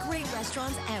 And with great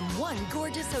restaurants and one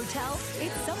gorgeous hotel,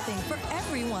 it's something for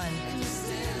everyone.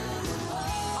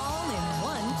 All in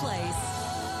one place.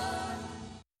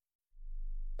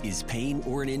 Is pain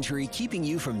or an injury keeping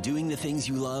you from doing the things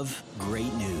you love?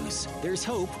 Great news. There's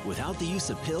hope without the use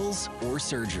of pills or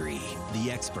surgery. The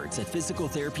experts at Physical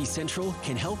Therapy Central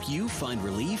can help you find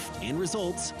relief and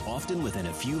results, often within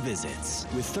a few visits.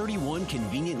 With 31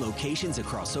 convenient locations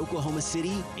across Oklahoma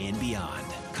City and beyond.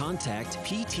 Contact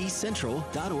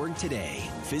ptcentral.org today.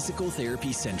 Physical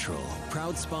Therapy Central,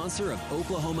 proud sponsor of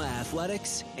Oklahoma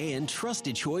Athletics and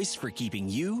trusted choice for keeping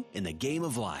you in the game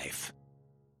of life.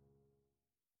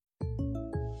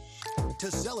 To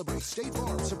celebrate State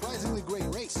Farm's surprisingly great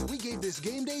race, we gave this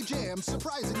game day jam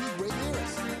surprisingly great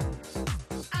lyrics.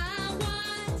 I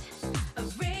want a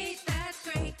race that's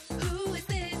great. Who is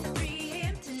this? Free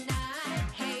him tonight.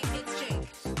 Hey, it's Jake.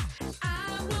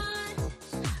 I want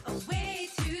a way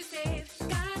to save.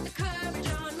 Got the coverage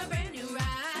on my brand new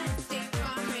ride. State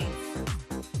Farm race.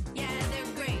 Yeah,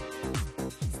 they're great.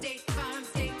 State Farm,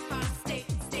 State Farm,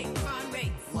 State Farm race.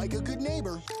 Like a good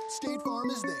neighbor, State Farm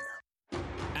is there.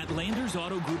 At Landers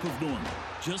Auto Group of Norman,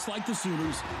 just like the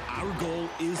Sooners, our goal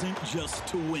isn't just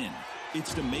to win.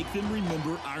 It's to make them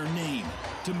remember our name,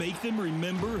 to make them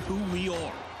remember who we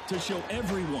are, to show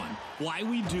everyone why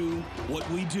we do what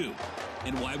we do,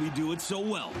 and why we do it so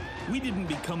well. We didn't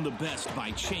become the best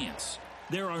by chance.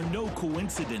 There are no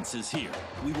coincidences here.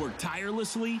 We work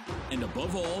tirelessly, and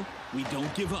above all, we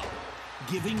don't give up.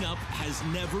 Giving up has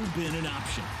never been an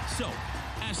option. So,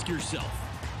 ask yourself,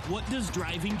 what does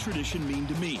driving tradition mean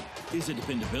to me? Is it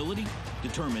dependability,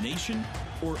 determination,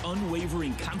 or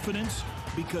unwavering confidence?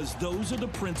 Because those are the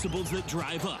principles that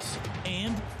drive us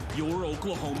and your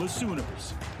Oklahoma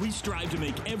Sooners. We strive to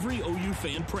make every OU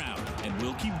fan proud, and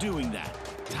we'll keep doing that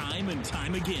time and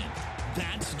time again.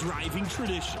 That's driving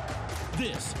tradition.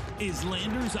 This is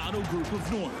Landers Auto Group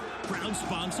of Norman, proud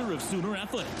sponsor of Sooner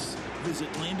Athletics.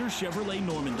 Visit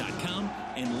LandersChevroletNorman.com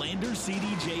and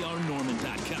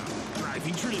LandersCDJRNorman.com.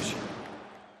 Driving tradition.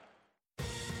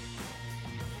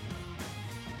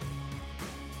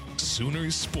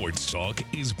 Sooners Sports Talk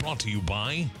is brought to you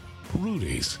by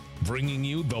Rudy's, bringing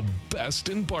you the best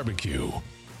in barbecue.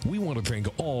 We want to thank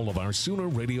all of our Sooner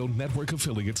Radio Network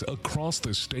affiliates across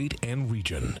the state and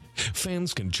region.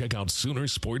 Fans can check out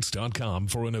Soonersports.com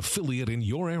for an affiliate in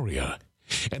your area.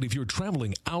 And if you're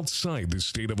traveling outside the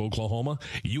state of Oklahoma,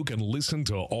 you can listen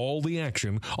to all the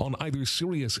action on either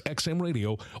Sirius XM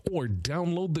Radio or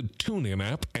download the TuneIn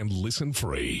app and listen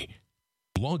free.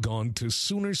 Log on to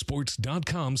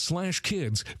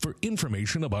Soonersports.com/kids for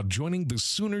information about joining the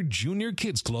Sooner Junior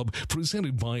Kids Club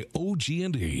presented by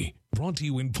OG&E. Brought to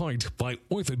you in part by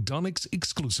Orthodontics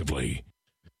exclusively.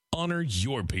 Honor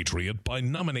your Patriot by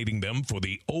nominating them for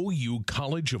the OU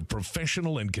College of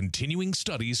Professional and Continuing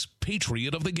Studies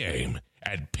Patriot of the Game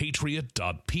at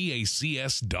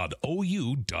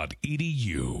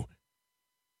patriot.pacs.ou.edu.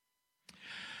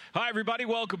 Hi, everybody.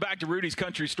 Welcome back to Rudy's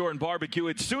Country Store and Barbecue.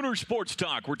 It's Sooner Sports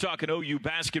Talk. We're talking OU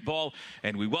basketball,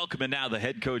 and we welcome in now the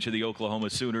head coach of the Oklahoma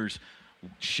Sooners,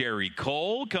 Sherri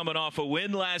Coale, coming off a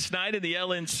win last night in the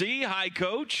LNC. Hi,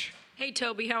 Coach. Hey,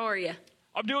 Toby. How are you?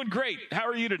 I'm doing great. How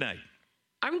are you tonight?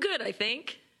 I'm good, I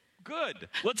think. Good.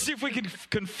 Let's see if we can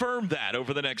confirm that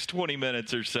over the next 20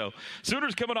 minutes or so.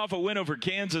 Sooners coming off a win over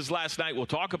Kansas last night. We'll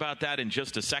talk about that in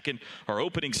just a second. Our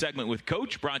opening segment with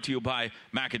Coach brought to you by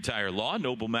McIntyre Law.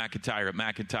 Noble McIntyre at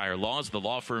McIntyre Law is the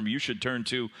law firm you should turn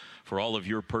to for all of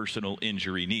your personal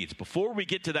injury needs. Before we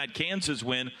get to that Kansas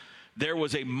win, there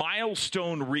was a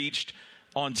milestone reached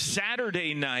on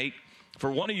Saturday night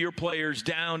for one of your players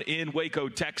down in Waco,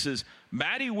 Texas.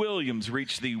 Maddie Williams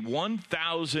reached the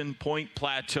 1,000-point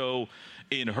plateau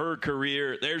in her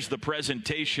career. There's the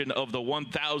presentation of the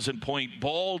 1,000-point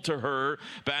ball to her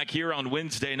back here on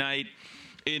Wednesday night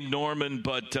in Norman.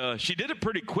 But she did it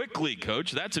pretty quickly,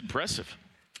 Coach. That's impressive.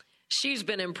 She's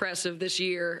been impressive this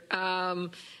year.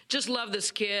 Just love this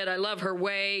kid. I love her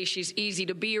way. She's easy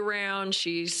to be around.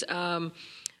 She's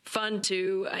fun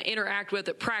to interact with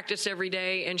at practice every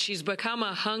day, and she's become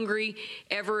a hungry,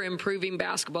 ever-improving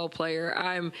basketball player.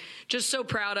 I'm just so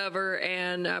proud of her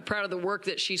and proud of the work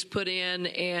that she's put in,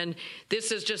 and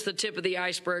this is just the tip of the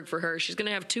iceberg for her. She's going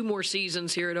to have 2 more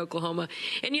seasons here at Oklahoma.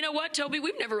 And you know what, Toby?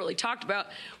 We've never really talked about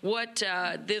what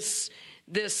this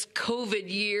COVID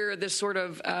year, this sort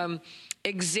of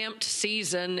exempt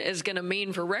season is going to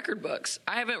mean for record books.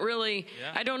 I haven't really,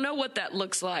 I don't know what that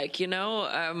looks like, you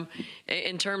know,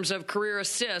 in terms of career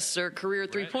assists or career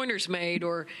three-pointers made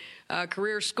or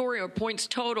career scoring or points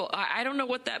total. I don't know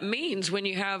what that means when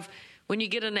you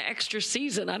get an extra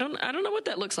season. I don't know what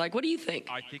that looks like. What do you think?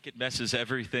 I think it messes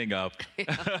everything up.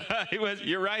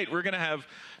 You're right. We're going to have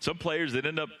some players that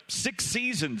end up 6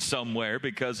 seasons somewhere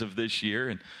because of this year,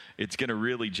 and it's going to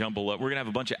really jumble up. We're going to have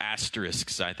a bunch of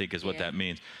asterisks, I think, is what that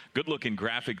means. Good-looking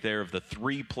graphic there of the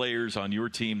 3 players on your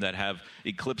team that have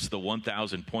eclipsed the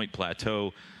 1,000-point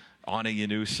plateau. Anna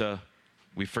Yanusa.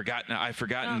 I've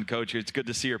forgotten, Coach. It's good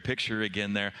to see her picture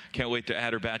again there. Can't wait to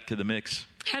add her back to the mix.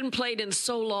 Hadn't played in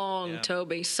so long,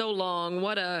 Toby, so long.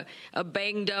 What a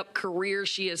banged-up career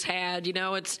she has had. You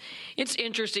know, it's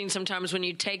interesting sometimes when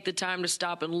you take the time to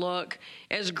stop and look.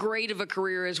 As great of a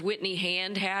career as Whitney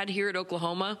Hand had here at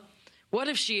Oklahoma, what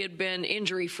if she had been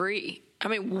injury-free? I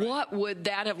mean, what would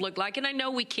that have looked like? And I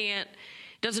know we can't.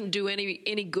 Doesn't do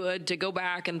any good to go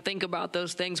back and think about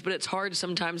those things, but it's hard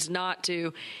sometimes not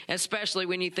to, especially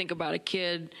when you think about a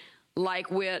kid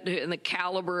like Whit and the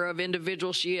caliber of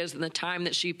individual she is and the time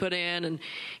that she put in. And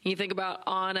you think about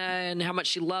Anna and how much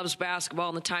she loves basketball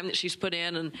and the time that she's put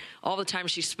in and all the time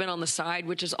she's spent on the side,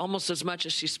 which is almost as much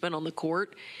as she spent on the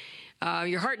court.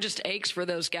 Your heart just aches for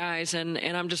those guys, and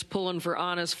I'm just pulling for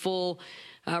Anna's full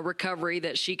recovery,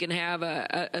 that she can have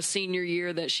a senior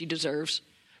year that she deserves.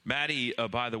 Maddie,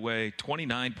 by the way,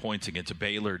 29 points against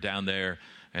Baylor down there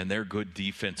and their good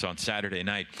defense on Saturday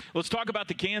night. Let's talk about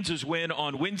the Kansas win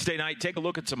on Wednesday night. Take a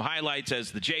look at some highlights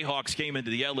as the Jayhawks came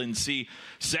into the LNC.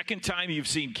 Second time you've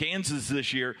seen Kansas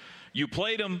this year. You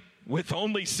played them with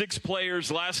only 6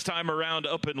 players last time around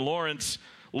up in Lawrence.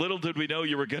 Little did we know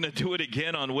you were going to do it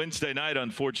again on Wednesday night,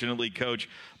 unfortunately, Coach.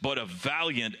 But a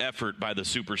valiant effort by the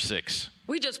Super Six.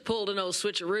 We just pulled an old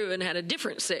switcheroo and had a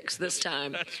different 6 this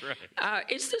time. That's right.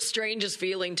 It's the strangest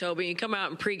feeling, Toby. You come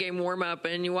out in pregame warm-up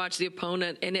and you watch the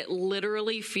opponent, and it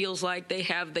literally feels like they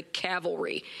have the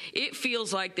cavalry. It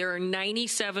feels like there are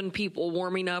 97 people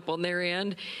warming up on their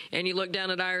end, and you look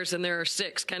down at ours and there are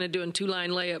 6 kind of doing 2-line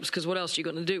layups, because what else are you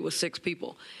going to do with 6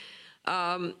 people?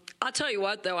 I'll tell you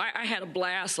what, though, I had a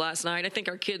blast last night. I think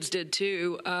our kids did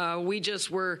too. We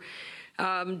just were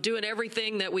doing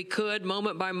everything that we could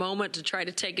moment by moment to try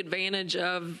to take advantage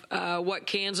of what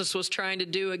Kansas was trying to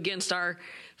do against our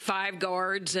 5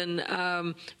 guards, and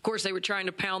of course they were trying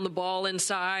to pound the ball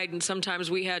inside, and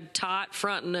sometimes we had Tot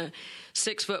fronting a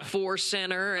 6'4"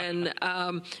 center, and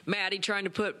Maddie trying to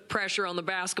put pressure on the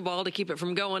basketball to keep it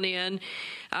from going in.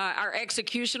 Our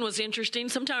execution was interesting.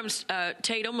 Sometimes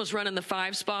Tatum was running the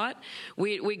 5 spot.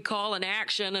 We'd call an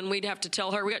action, and we'd have to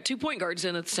tell her, we got 2 point guards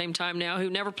in at the same time now who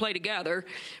never play together,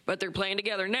 but they're playing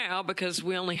together now because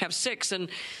we only have 6. And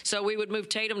so we would move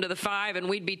Tatum to the 5, and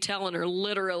we'd be telling her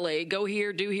literally, go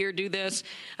here, do this,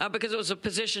 because it was a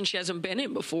position she hasn't been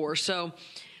in before. So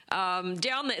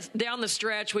down the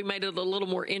stretch, we made it a little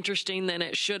more interesting than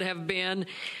it should have been.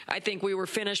 I think we were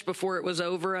finished before it was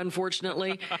over,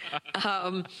 unfortunately.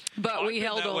 But we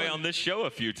held that on. way on this show a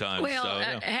few times. Well, so,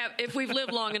 yeah. If we've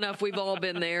lived long enough, we've all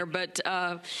been there. But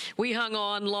we hung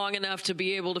on long enough to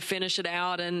be able to finish it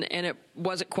out, and it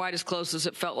wasn't quite as close as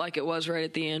it felt like it was right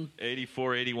at the end.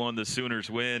 84-81, the Sooners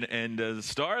win. And the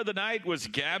star of the night was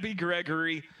Gabby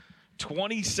Gregory,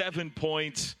 27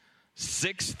 points.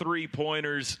 6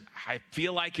 3-pointers. I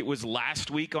feel like it was last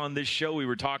week on this show we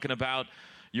were talking about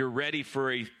you're ready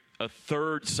for a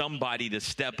third somebody to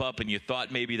step up, and you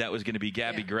thought maybe that was going to be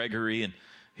Gabby Gregory, and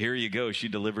here you go. She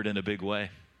delivered in a big way.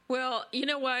 Well, you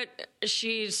know what?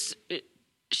 She's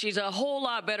a whole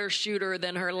lot better shooter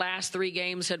than her last 3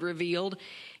 games had revealed.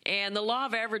 And the law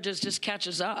of averages just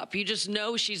catches up. You just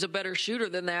know she's a better shooter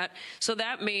than that. So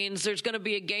that means there's going to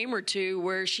be a game or two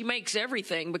where she makes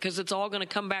everything because it's all going to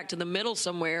come back to the middle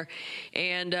somewhere.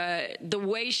 And the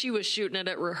way she was shooting it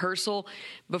at rehearsal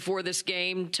before this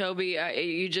game, Toby,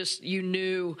 you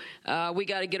knew we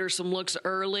got to get her some looks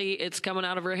early. It's coming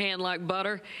out of her hand like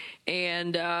butter.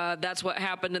 And that's what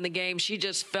happened in the game. She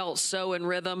just felt so in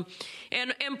rhythm.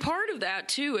 And part of that,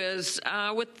 too, is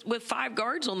with 5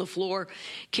 guards on the floor,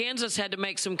 Kansas had to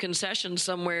make some concessions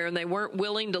somewhere, and they weren't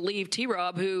willing to leave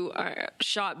T-Rob, who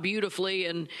shot beautifully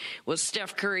and was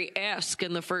Steph Curry-esque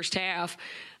in the first half.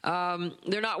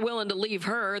 They're not willing to leave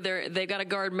her. They got to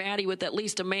guard Maddie with at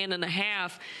least a man and a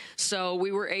half. So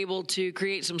we were able to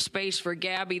create some space for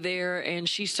Gabby there, and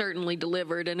she certainly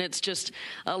delivered. And it's just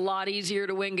a lot easier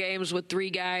to win games with 3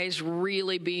 guys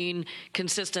really being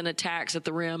consistent attacks at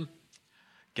the rim.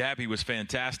 Gabby was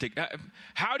fantastic.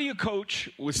 How do you coach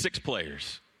with 6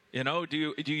 players? You know,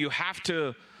 do you have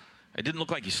to? It didn't look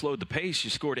like you slowed the pace. You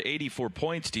scored 84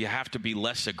 points. Do you have to be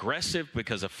less aggressive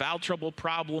because of foul trouble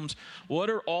problems? What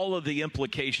are all of the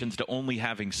implications to only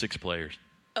having 6 players?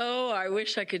 Oh, I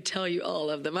wish I could tell you all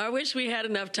of them. I wish we had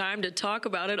enough time to talk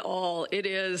about it all. It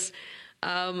is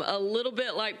a little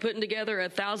bit like putting together a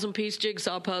 1,000-piece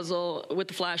jigsaw puzzle with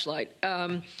the flashlight.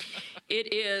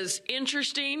 It is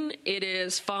interesting. It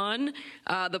is fun.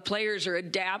 The players are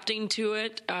adapting to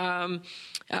it,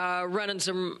 running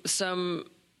some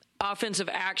offensive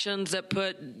actions that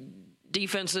put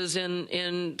defenses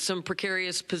in some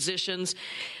precarious positions.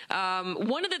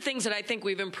 One of the things that I think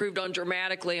we've improved on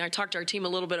dramatically, I talked to our team a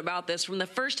little bit about this, from the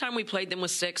first time we played them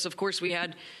with 6, of course we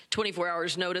had 24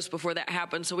 hours notice before that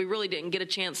happened, so we really didn't get a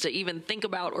chance to even think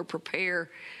about or prepare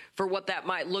for what that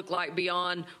might look like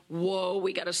beyond, whoa,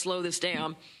 we got to slow this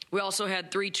down. We also had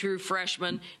 3 true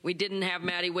freshmen. We didn't have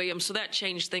Maddie Williams, so that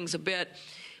changed things a bit.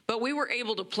 But we were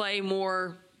able to play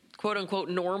more, quote-unquote,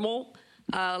 normal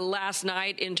last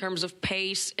night in terms of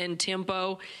pace and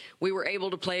tempo. We were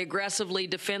able to play aggressively,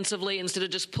 defensively, instead of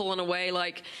just pulling away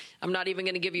like, I'm not even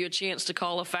going to give you a chance to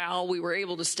call a foul. We were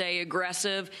able to stay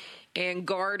aggressive and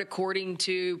guard according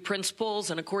to principles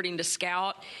and according to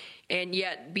scout, and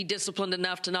yet be disciplined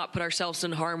enough to not put ourselves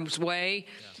in harm's way.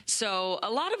 Yeah. So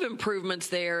a lot of improvements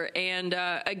there. And,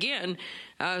 again,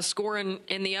 scoring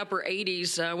in the upper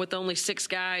 80s with only 6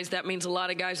 guys, that means a lot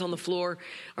of guys on the floor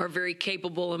are very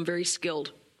capable and very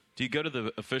skilled. Do you go to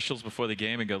the officials before the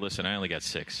game and go, listen, I only got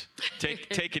 6.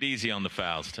 Take it easy on the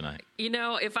fouls tonight? You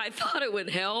know, if I thought it would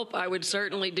help, I would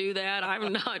certainly do that.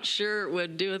 I'm not sure it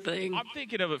would do a thing. I'm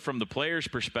thinking of it from the player's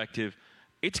perspective.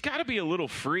 It's got to be a little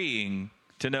freeing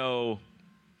to know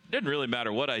it doesn't really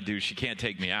matter what I do, she can't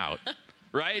take me out,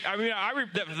 right? I mean,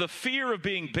 the fear of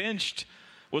being benched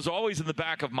was always in the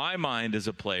back of my mind as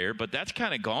a player, but that's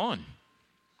kind of gone.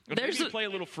 Maybe you play a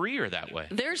little freer that way.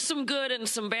 There's some good and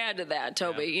some bad to that,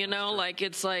 Toby. Yeah, you know, like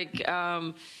it's like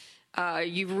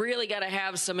you've really got to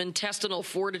have some intestinal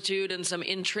fortitude and some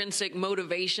intrinsic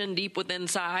motivation deep within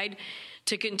inside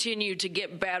to continue to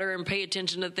get better and pay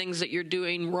attention to things that you're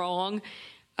doing wrong.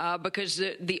 Because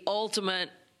the ultimate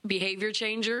behavior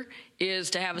changer is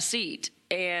to have a seat.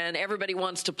 and everybody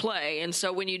wants to play. And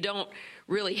so when you don't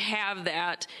really have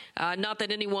that, not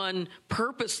that anyone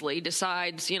purposely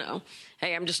decides,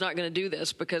 hey, I'm just not going to do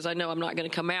this because I know I'm not going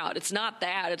to come out. It's not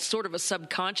that. It's sort of a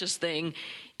subconscious thing.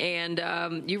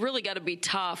 And you really got to be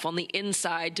tough on the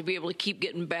inside to be able to keep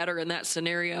getting better in that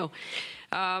scenario.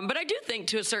 But I do think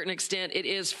to a certain extent it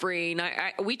is freeing.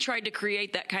 We tried to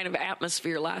create that kind of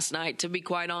atmosphere last night, to be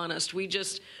quite honest. We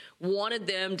just wanted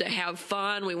them to have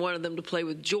fun. We wanted them to play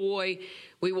with joy.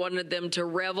 We wanted them to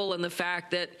revel in the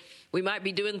fact that we might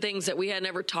be doing things that we had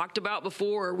never talked about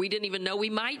before, or we didn't even know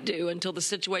we might do until the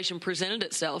situation presented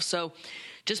itself. So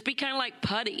just be kind of like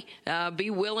putty. Be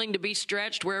willing to be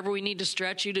stretched wherever we need to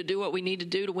stretch you to do what we need to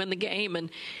do to win the game. And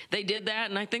they did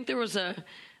that, and I think there was a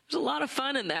lot of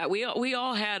fun in that. We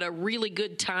all had a really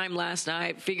good time last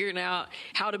night figuring out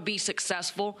how to be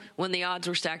successful when the odds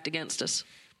were stacked against us.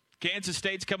 Kansas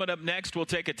State's coming up next. We'll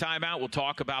take a timeout. We'll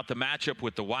talk about the matchup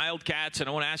with the Wildcats, and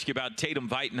I want to ask you about Tatum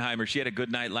Weitenheimer. She had a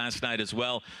good night last night as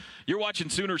well. You're watching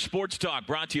Sooner Sports Talk,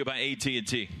 brought to you by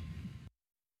AT&T.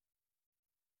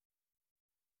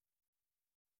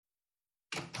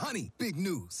 Honey, big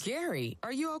news. Gary,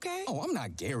 are you okay? Oh, I'm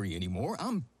not Gary anymore.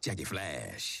 I'm Jackie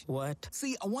Flash. What?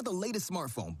 See, I want the latest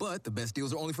smartphone, but the best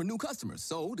deals are only for new customers.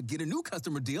 So, to get a new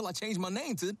customer deal, I changed my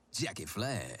name to Jackie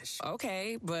Flash.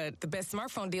 Okay, but the best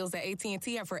smartphone deals at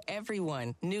AT&T are for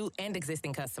everyone, new and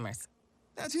existing customers.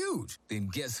 That's huge. Then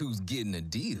guess who's getting a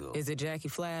deal? Is it Jackie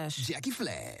Flash? Jackie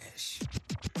Flash.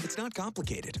 It's not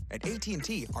complicated. At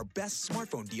AT&T, our best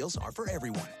smartphone deals are for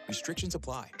everyone. Restrictions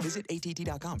apply. Visit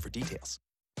att.com for details.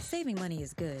 Saving money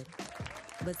is good,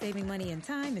 but saving money and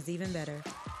time is even better.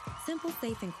 Simple,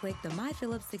 safe, and quick, the My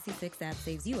Phillips 66 app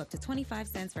saves you up to 25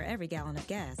 cents for every gallon of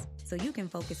gas, so you can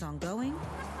focus on going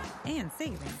and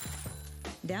saving.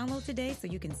 Download today so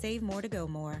you can save more to go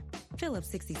more. Phillips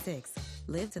 66.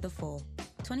 Live to the full.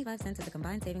 25 cents is a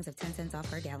combined savings of 10 cents off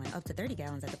per gallon, up to 30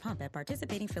 gallons at the pump at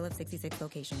participating Phillips 66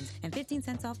 locations, and 15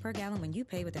 cents off per gallon when you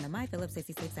pay within the My Phillips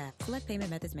 66 app. Select payment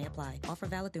methods may apply. Offer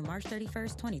valid through March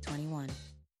 31st, 2021.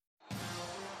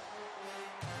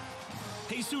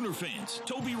 Hey Sooner fans,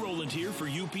 Toby Rowland here for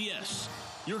UPS.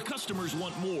 Your customers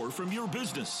want more from your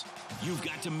business. You've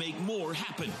got to make more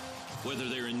happen, whether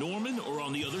they're in Norman or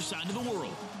on the other side of the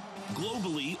world,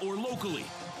 globally or locally.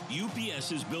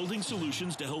 UPS is building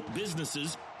solutions to help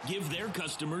businesses give their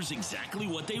customers exactly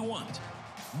what they want.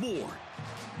 More.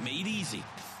 Made easy.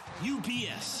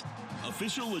 UPS,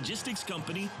 official logistics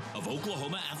company of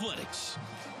Oklahoma Athletics.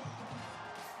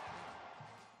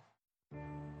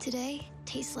 Today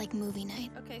tastes like movie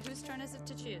night. Okay, whose turn is it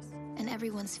to choose? And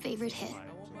everyone's favorite hit,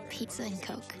 pizza and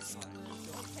Coke.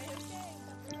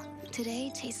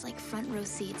 Today tastes like front row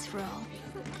seats for all.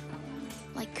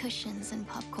 Like cushions and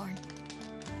popcorn.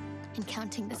 And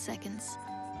counting the seconds.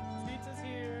 Pizza's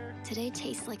here. Today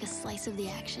tastes like a slice of the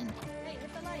action. Hey,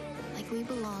 hit the light. Like we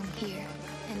belong here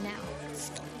and now.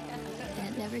 And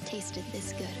it never tasted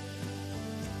this good.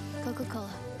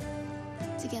 Coca-Cola.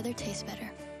 Together tastes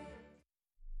better.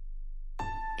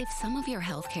 If some of your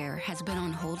healthcare has been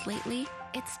on hold lately,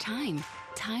 it's time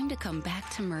to come back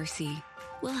to Mercy.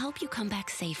 We'll help you come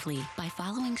back safely by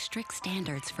following strict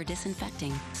standards for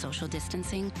disinfecting, social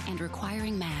distancing, and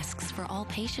requiring masks for all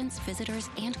patients, visitors,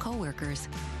 and coworkers.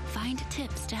 Find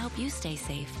tips to help you stay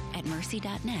safe at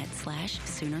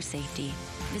mercy.net/soonersafety.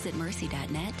 Visit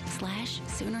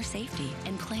mercy.net/soonersafety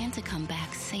and plan to come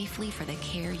back safely for the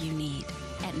care you need.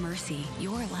 At Mercy,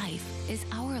 your life is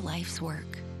our life's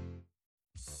work.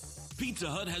 Pizza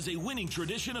Hut has a winning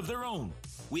tradition of their own.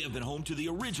 We have been home to the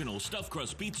original stuffed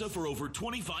crust pizza for over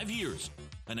 25 years.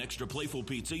 An extra playful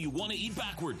pizza you want to eat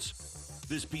backwards.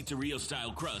 This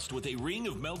pizzeria-style crust with a ring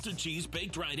of melted cheese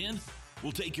baked right in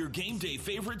will take your game day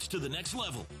favorites to the next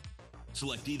level.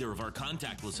 Select either of our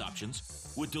contactless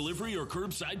options with delivery or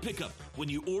curbside pickup when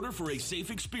you order for a safe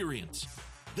experience.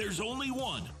 There's only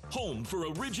one home for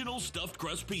original stuffed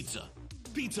crust pizza.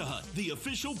 Pizza Hut, the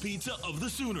official pizza of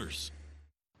the Sooners.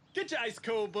 Get your ice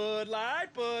cold Bud Light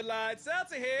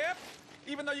Seltzer here.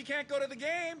 Even though you can't go to the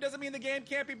game, doesn't mean the game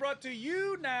can't be brought to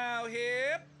you now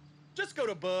here. Just go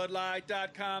to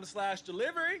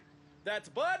budlight.com/delivery. That's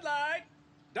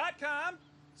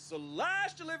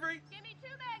budlight.com/delivery. Give me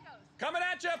 2 mangoes. Coming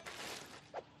at you.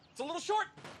 It's a little short.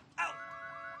 Ow.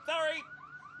 Sorry.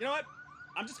 You know what?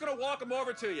 I'm just going to walk them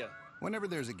over to you. Whenever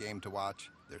there's a game to watch,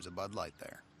 there's a Bud Light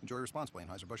there. Enjoy responsibly.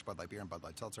 Anheuser-Busch, Bud Light Beer, and Bud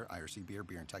Light Seltzer, IRC Beer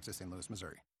in Texas, St. Louis,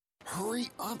 Missouri. Hurry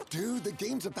up, dude. The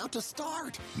game's about to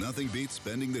start. Nothing beats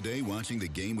spending the day watching the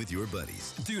game with your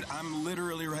buddies. Dude, I'm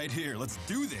literally right here. Let's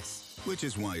do this. Which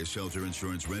is why a shelter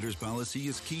insurance renter's policy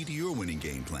is key to your winning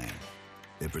game plan.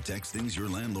 It protects things your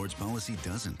landlord's policy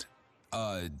doesn't.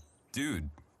 Dude,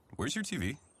 where's your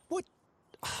TV? What?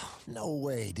 Oh, no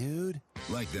way, dude.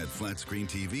 Like that flat screen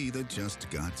TV that just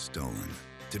got stolen.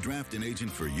 To draft an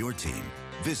agent for your team,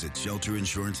 visit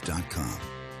shelterinsurance.com.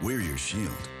 We're your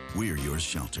shield. We're your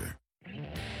shelter.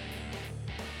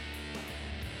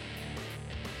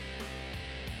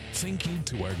 Thank you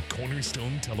to our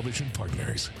Cornerstone Television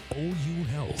partners, OU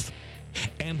Health,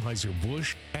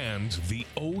 Anheuser-Busch, and the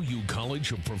OU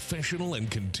College of Professional and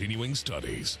Continuing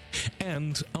Studies,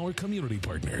 and our community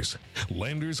partners,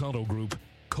 Landers Auto Group,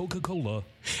 Coca-Cola,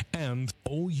 and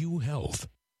OU Health.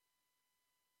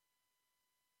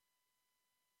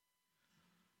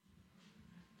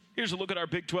 Here's a look at our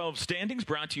Big 12 standings,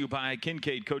 brought to you by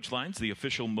Kincaid Coach Lines, the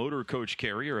official motor coach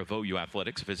carrier of OU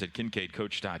Athletics. Visit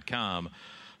kincaidcoach.com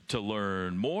to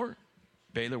learn more.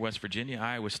 Baylor, West Virginia,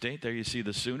 Iowa State. There you see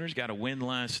the Sooners got a win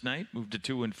last night, moved to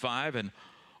 2-5, and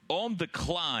on the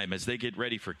climb as they get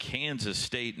ready for Kansas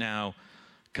State now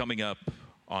coming up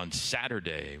on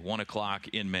Saturday, 1 o'clock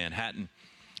in Manhattan.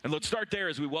 And let's start there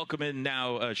as we welcome in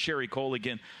now Sherri Coale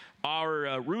again.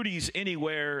 Our Rudy's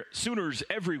Anywhere, Sooners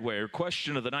Everywhere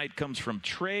question of the night comes from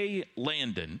Trey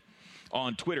Landon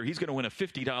on Twitter. He's going to win a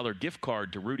 $50 gift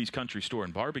card to Rudy's Country Store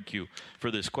and Barbecue for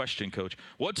this question, Coach.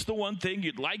 What's the one thing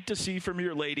you'd like to see from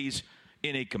your ladies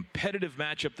in a competitive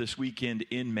matchup this weekend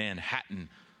in Manhattan?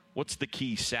 What's the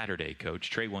key Saturday,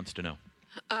 Coach? Trey wants to know.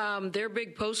 Their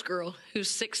big post girl who's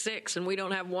 6'6", and we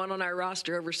don't have one on our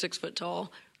roster over 6 foot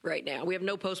tall right now. We have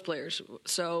no post players.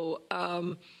 So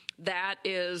that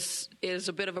is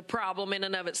a bit of a problem in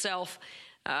and of itself.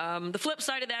 The flip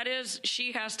side of that is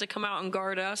she has to come out and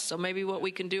guard us. So maybe what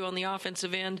we can do on the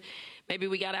offensive end, maybe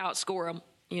we got to outscore them,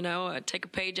 take a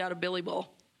page out of Billy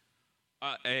Ball.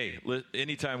 Hey,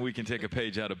 anytime we can take a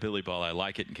page out of Billy Ball, I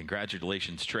like it. And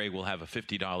congratulations, Trey. We'll have a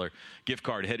 $50 gift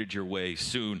card headed your way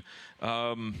soon.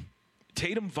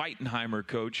 Tatum Weitenheimer,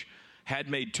 Coach, had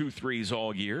made 2 threes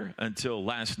all year until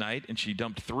last night, and she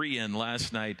dumped 3 in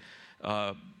last night.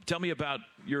 Tell me about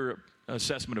your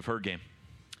assessment of her game.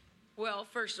 Well,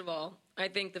 first of all, I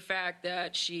think the fact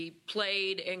that she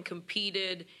played and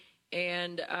competed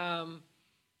and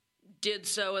did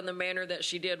so in the manner that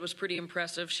she did was pretty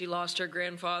impressive. She lost her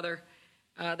grandfather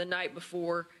the night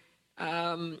before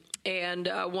and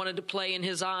wanted to play in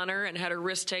his honor and had her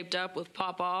wrist taped up with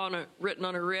Papa written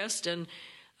on her wrist. And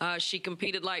she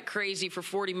competed like crazy for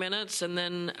 40 minutes and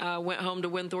then went home to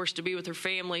Windthorst to be with her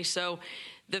family. So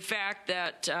the fact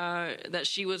that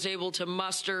she was able to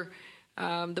muster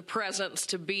the presence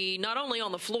to be not only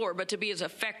on the floor, but to be as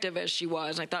effective as she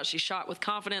was. I thought she shot with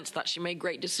confidence, thought she made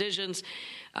great decisions,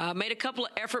 made a couple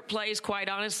of effort plays, quite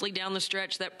honestly, down the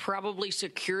stretch that probably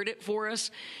secured it for us.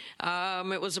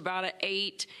 It was about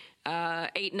an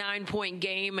 8-9 point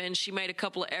game, and she made a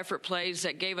couple of effort plays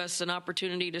that gave us an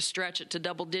opportunity to stretch it to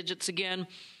double digits again.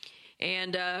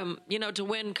 And, to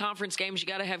win conference games, you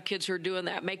got to have kids who are doing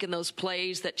that, making those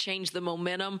plays that change the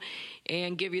momentum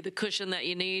and give you the cushion that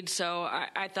you need. So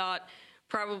I thought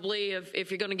probably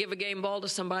if you're going to give a game ball to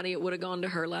somebody, it would have gone to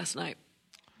her last night.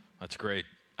 That's great.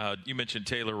 You mentioned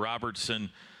Taylor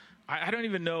Robertson. I don't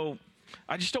even know.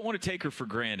 I just don't want to take her for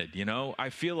granted,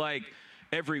 I feel like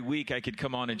every week I could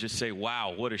come on and just say,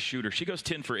 wow, what a shooter. She goes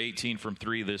 10 for 18 from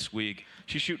 3 this week.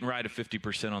 She's shooting right at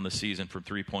 50% on the season from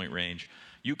three-point range.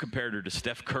 You compared her to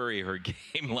Steph Curry, her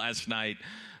game last night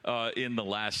in the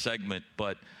last segment.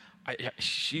 But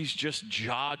she's just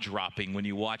jaw-dropping when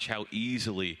you watch how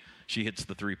easily she hits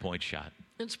the three-point shot.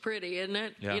 It's pretty, isn't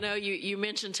it? Yeah. You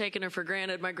mentioned taking her for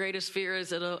granted. My greatest fear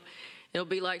is it'll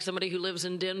be like somebody who lives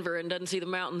in Denver and doesn't see the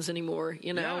mountains anymore.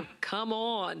 Yeah. Come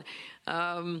on.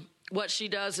 What she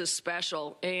does is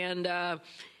special, and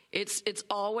it's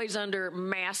always under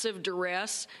massive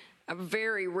duress.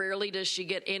 Very rarely does she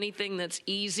get anything that's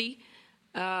easy.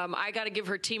 I got to give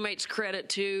her teammates credit,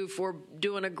 too, for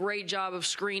doing a great job of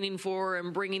screening for her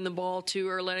and bringing the ball to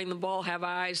her, letting the ball have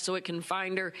eyes so it can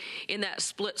find her in that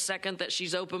split second that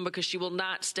she's open, because she will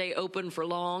not stay open for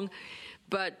long.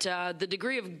 But the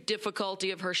degree of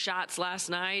difficulty of her shots last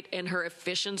night and her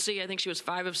efficiency, I think she was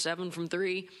 5 of 7 from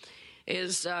 3,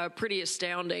 is pretty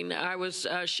astounding. I was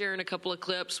sharing a couple of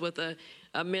clips with a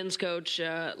men's coach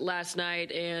last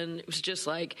night, and it was just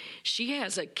like, she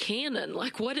has a cannon.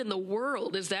 Like, what in the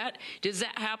world is that? Does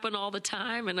that happen all the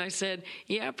time? And I said,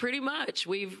 yeah, pretty much.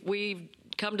 We've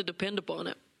come to depend upon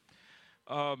it.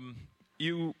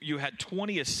 You had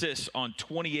 20 assists on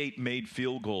 28 made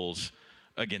field goals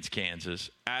against Kansas.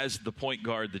 As the point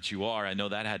guard that you are, I know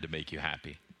that had to make you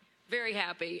happy. Very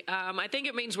happy. I think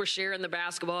it means we're sharing the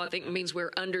basketball. I think it means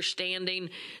we're understanding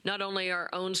not only our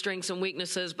own strengths and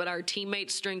weaknesses, but our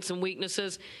teammates' strengths and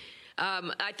weaknesses.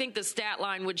 I think the stat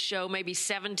line would show maybe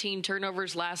 17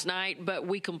 turnovers last night, but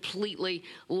we completely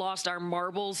lost our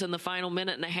marbles in the final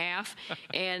minute and a half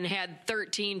and had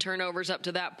 13 turnovers up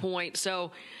to that point.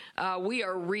 So we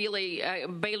are really,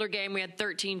 Baylor game, we had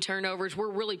 13 turnovers. We're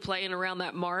really playing around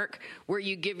that mark where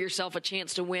you give yourself a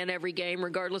chance to win every game,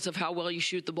 regardless of how well you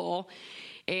shoot the ball.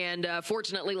 And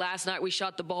fortunately, last night we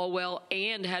shot the ball well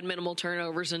and had minimal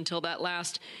turnovers until that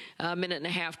last minute and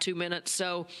a half, 2 minutes.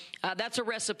 So that's a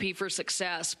recipe for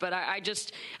success. But I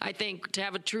think to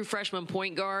have a true freshman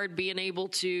point guard, being able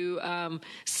to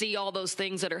see all those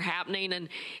things that are happening.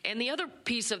 And the other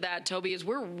piece of that, Toby, is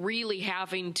we're really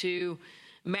having to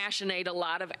machinate a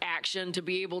lot of action to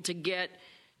be able to get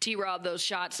T-Rob those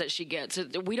shots that she gets.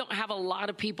 We don't have a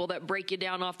lot of people that break you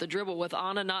down off the dribble, with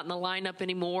Anna not in the lineup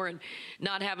anymore and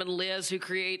not having Liz, who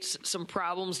creates some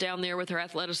problems down there with her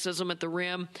athleticism at the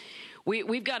rim.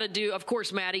 We've got to do, of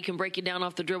course, Maddie can break you down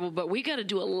off the dribble, but we got to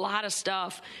do a lot of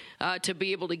stuff to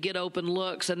be able to get open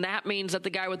looks. And that means that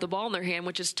the guy with the ball in their hand,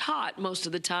 which is taught most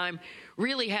of the time,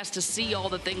 really has to see all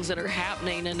the things that are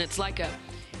happening. And it's like an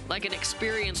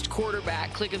experienced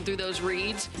quarterback clicking through those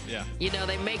reads. Yeah. You know,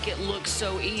 they make it look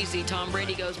so easy. Tom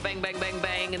Brady goes bang, bang, bang,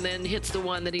 bang, and then hits the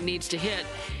one that he needs to hit.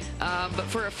 But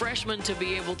for a freshman to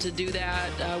be able to do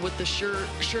that with the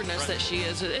sureness that she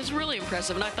is really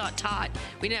impressive. And I thought Tot,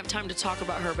 we didn't have time to talk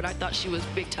about her, but I thought she was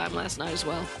big time last night as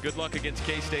well. Good luck against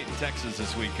K-State and Texas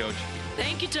this week, Coach.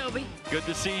 Thank you, Toby. Good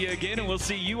to see you again, and we'll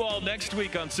see you all next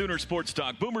week on Sooner Sports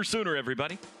Talk. Boomer Sooner,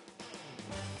 everybody.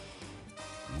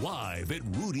 Live at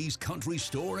Rudy's Country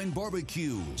Store and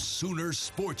Barbecue, Sooner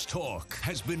Sports Talk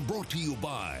has been brought to you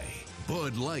by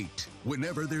Bud Light.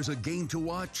 Whenever there's a game to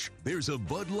watch, there's a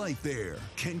Bud Light there.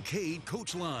 Kincaid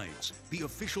Coach Lines, the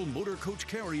official motor coach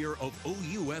carrier of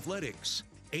OU Athletics.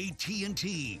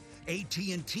 AT&T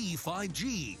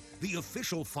 5G, the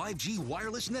official 5G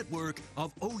wireless network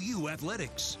of OU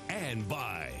Athletics. And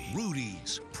by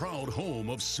Rudy's, proud home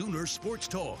of Sooner Sports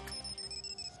Talk.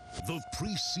 The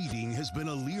preceding has been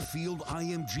a Learfield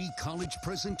IMG College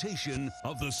presentation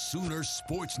of the Sooner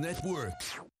Sports Network.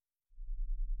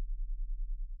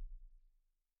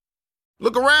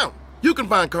 Look around. You can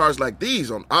find cars like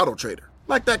these on AutoTrader,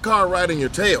 like that car riding your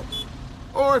tail.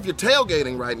 Or if you're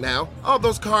tailgating right now, all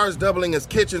those cars doubling as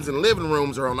kitchens and living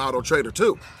rooms are on AutoTrader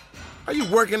too. Are you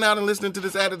working out and listening to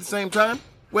this ad at the same time?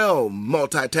 Well,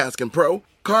 multitasking pro,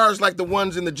 cars like the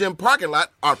ones in the gym parking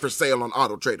lot are for sale on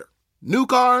AutoTrader. New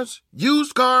cars,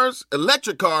 used cars,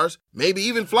 electric cars, maybe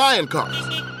even flying cars.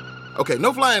 Okay,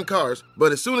 no flying cars,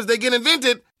 but as soon as they get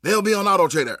invented, they'll be on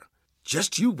AutoTrader.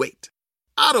 Just you wait.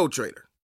 AutoTrader.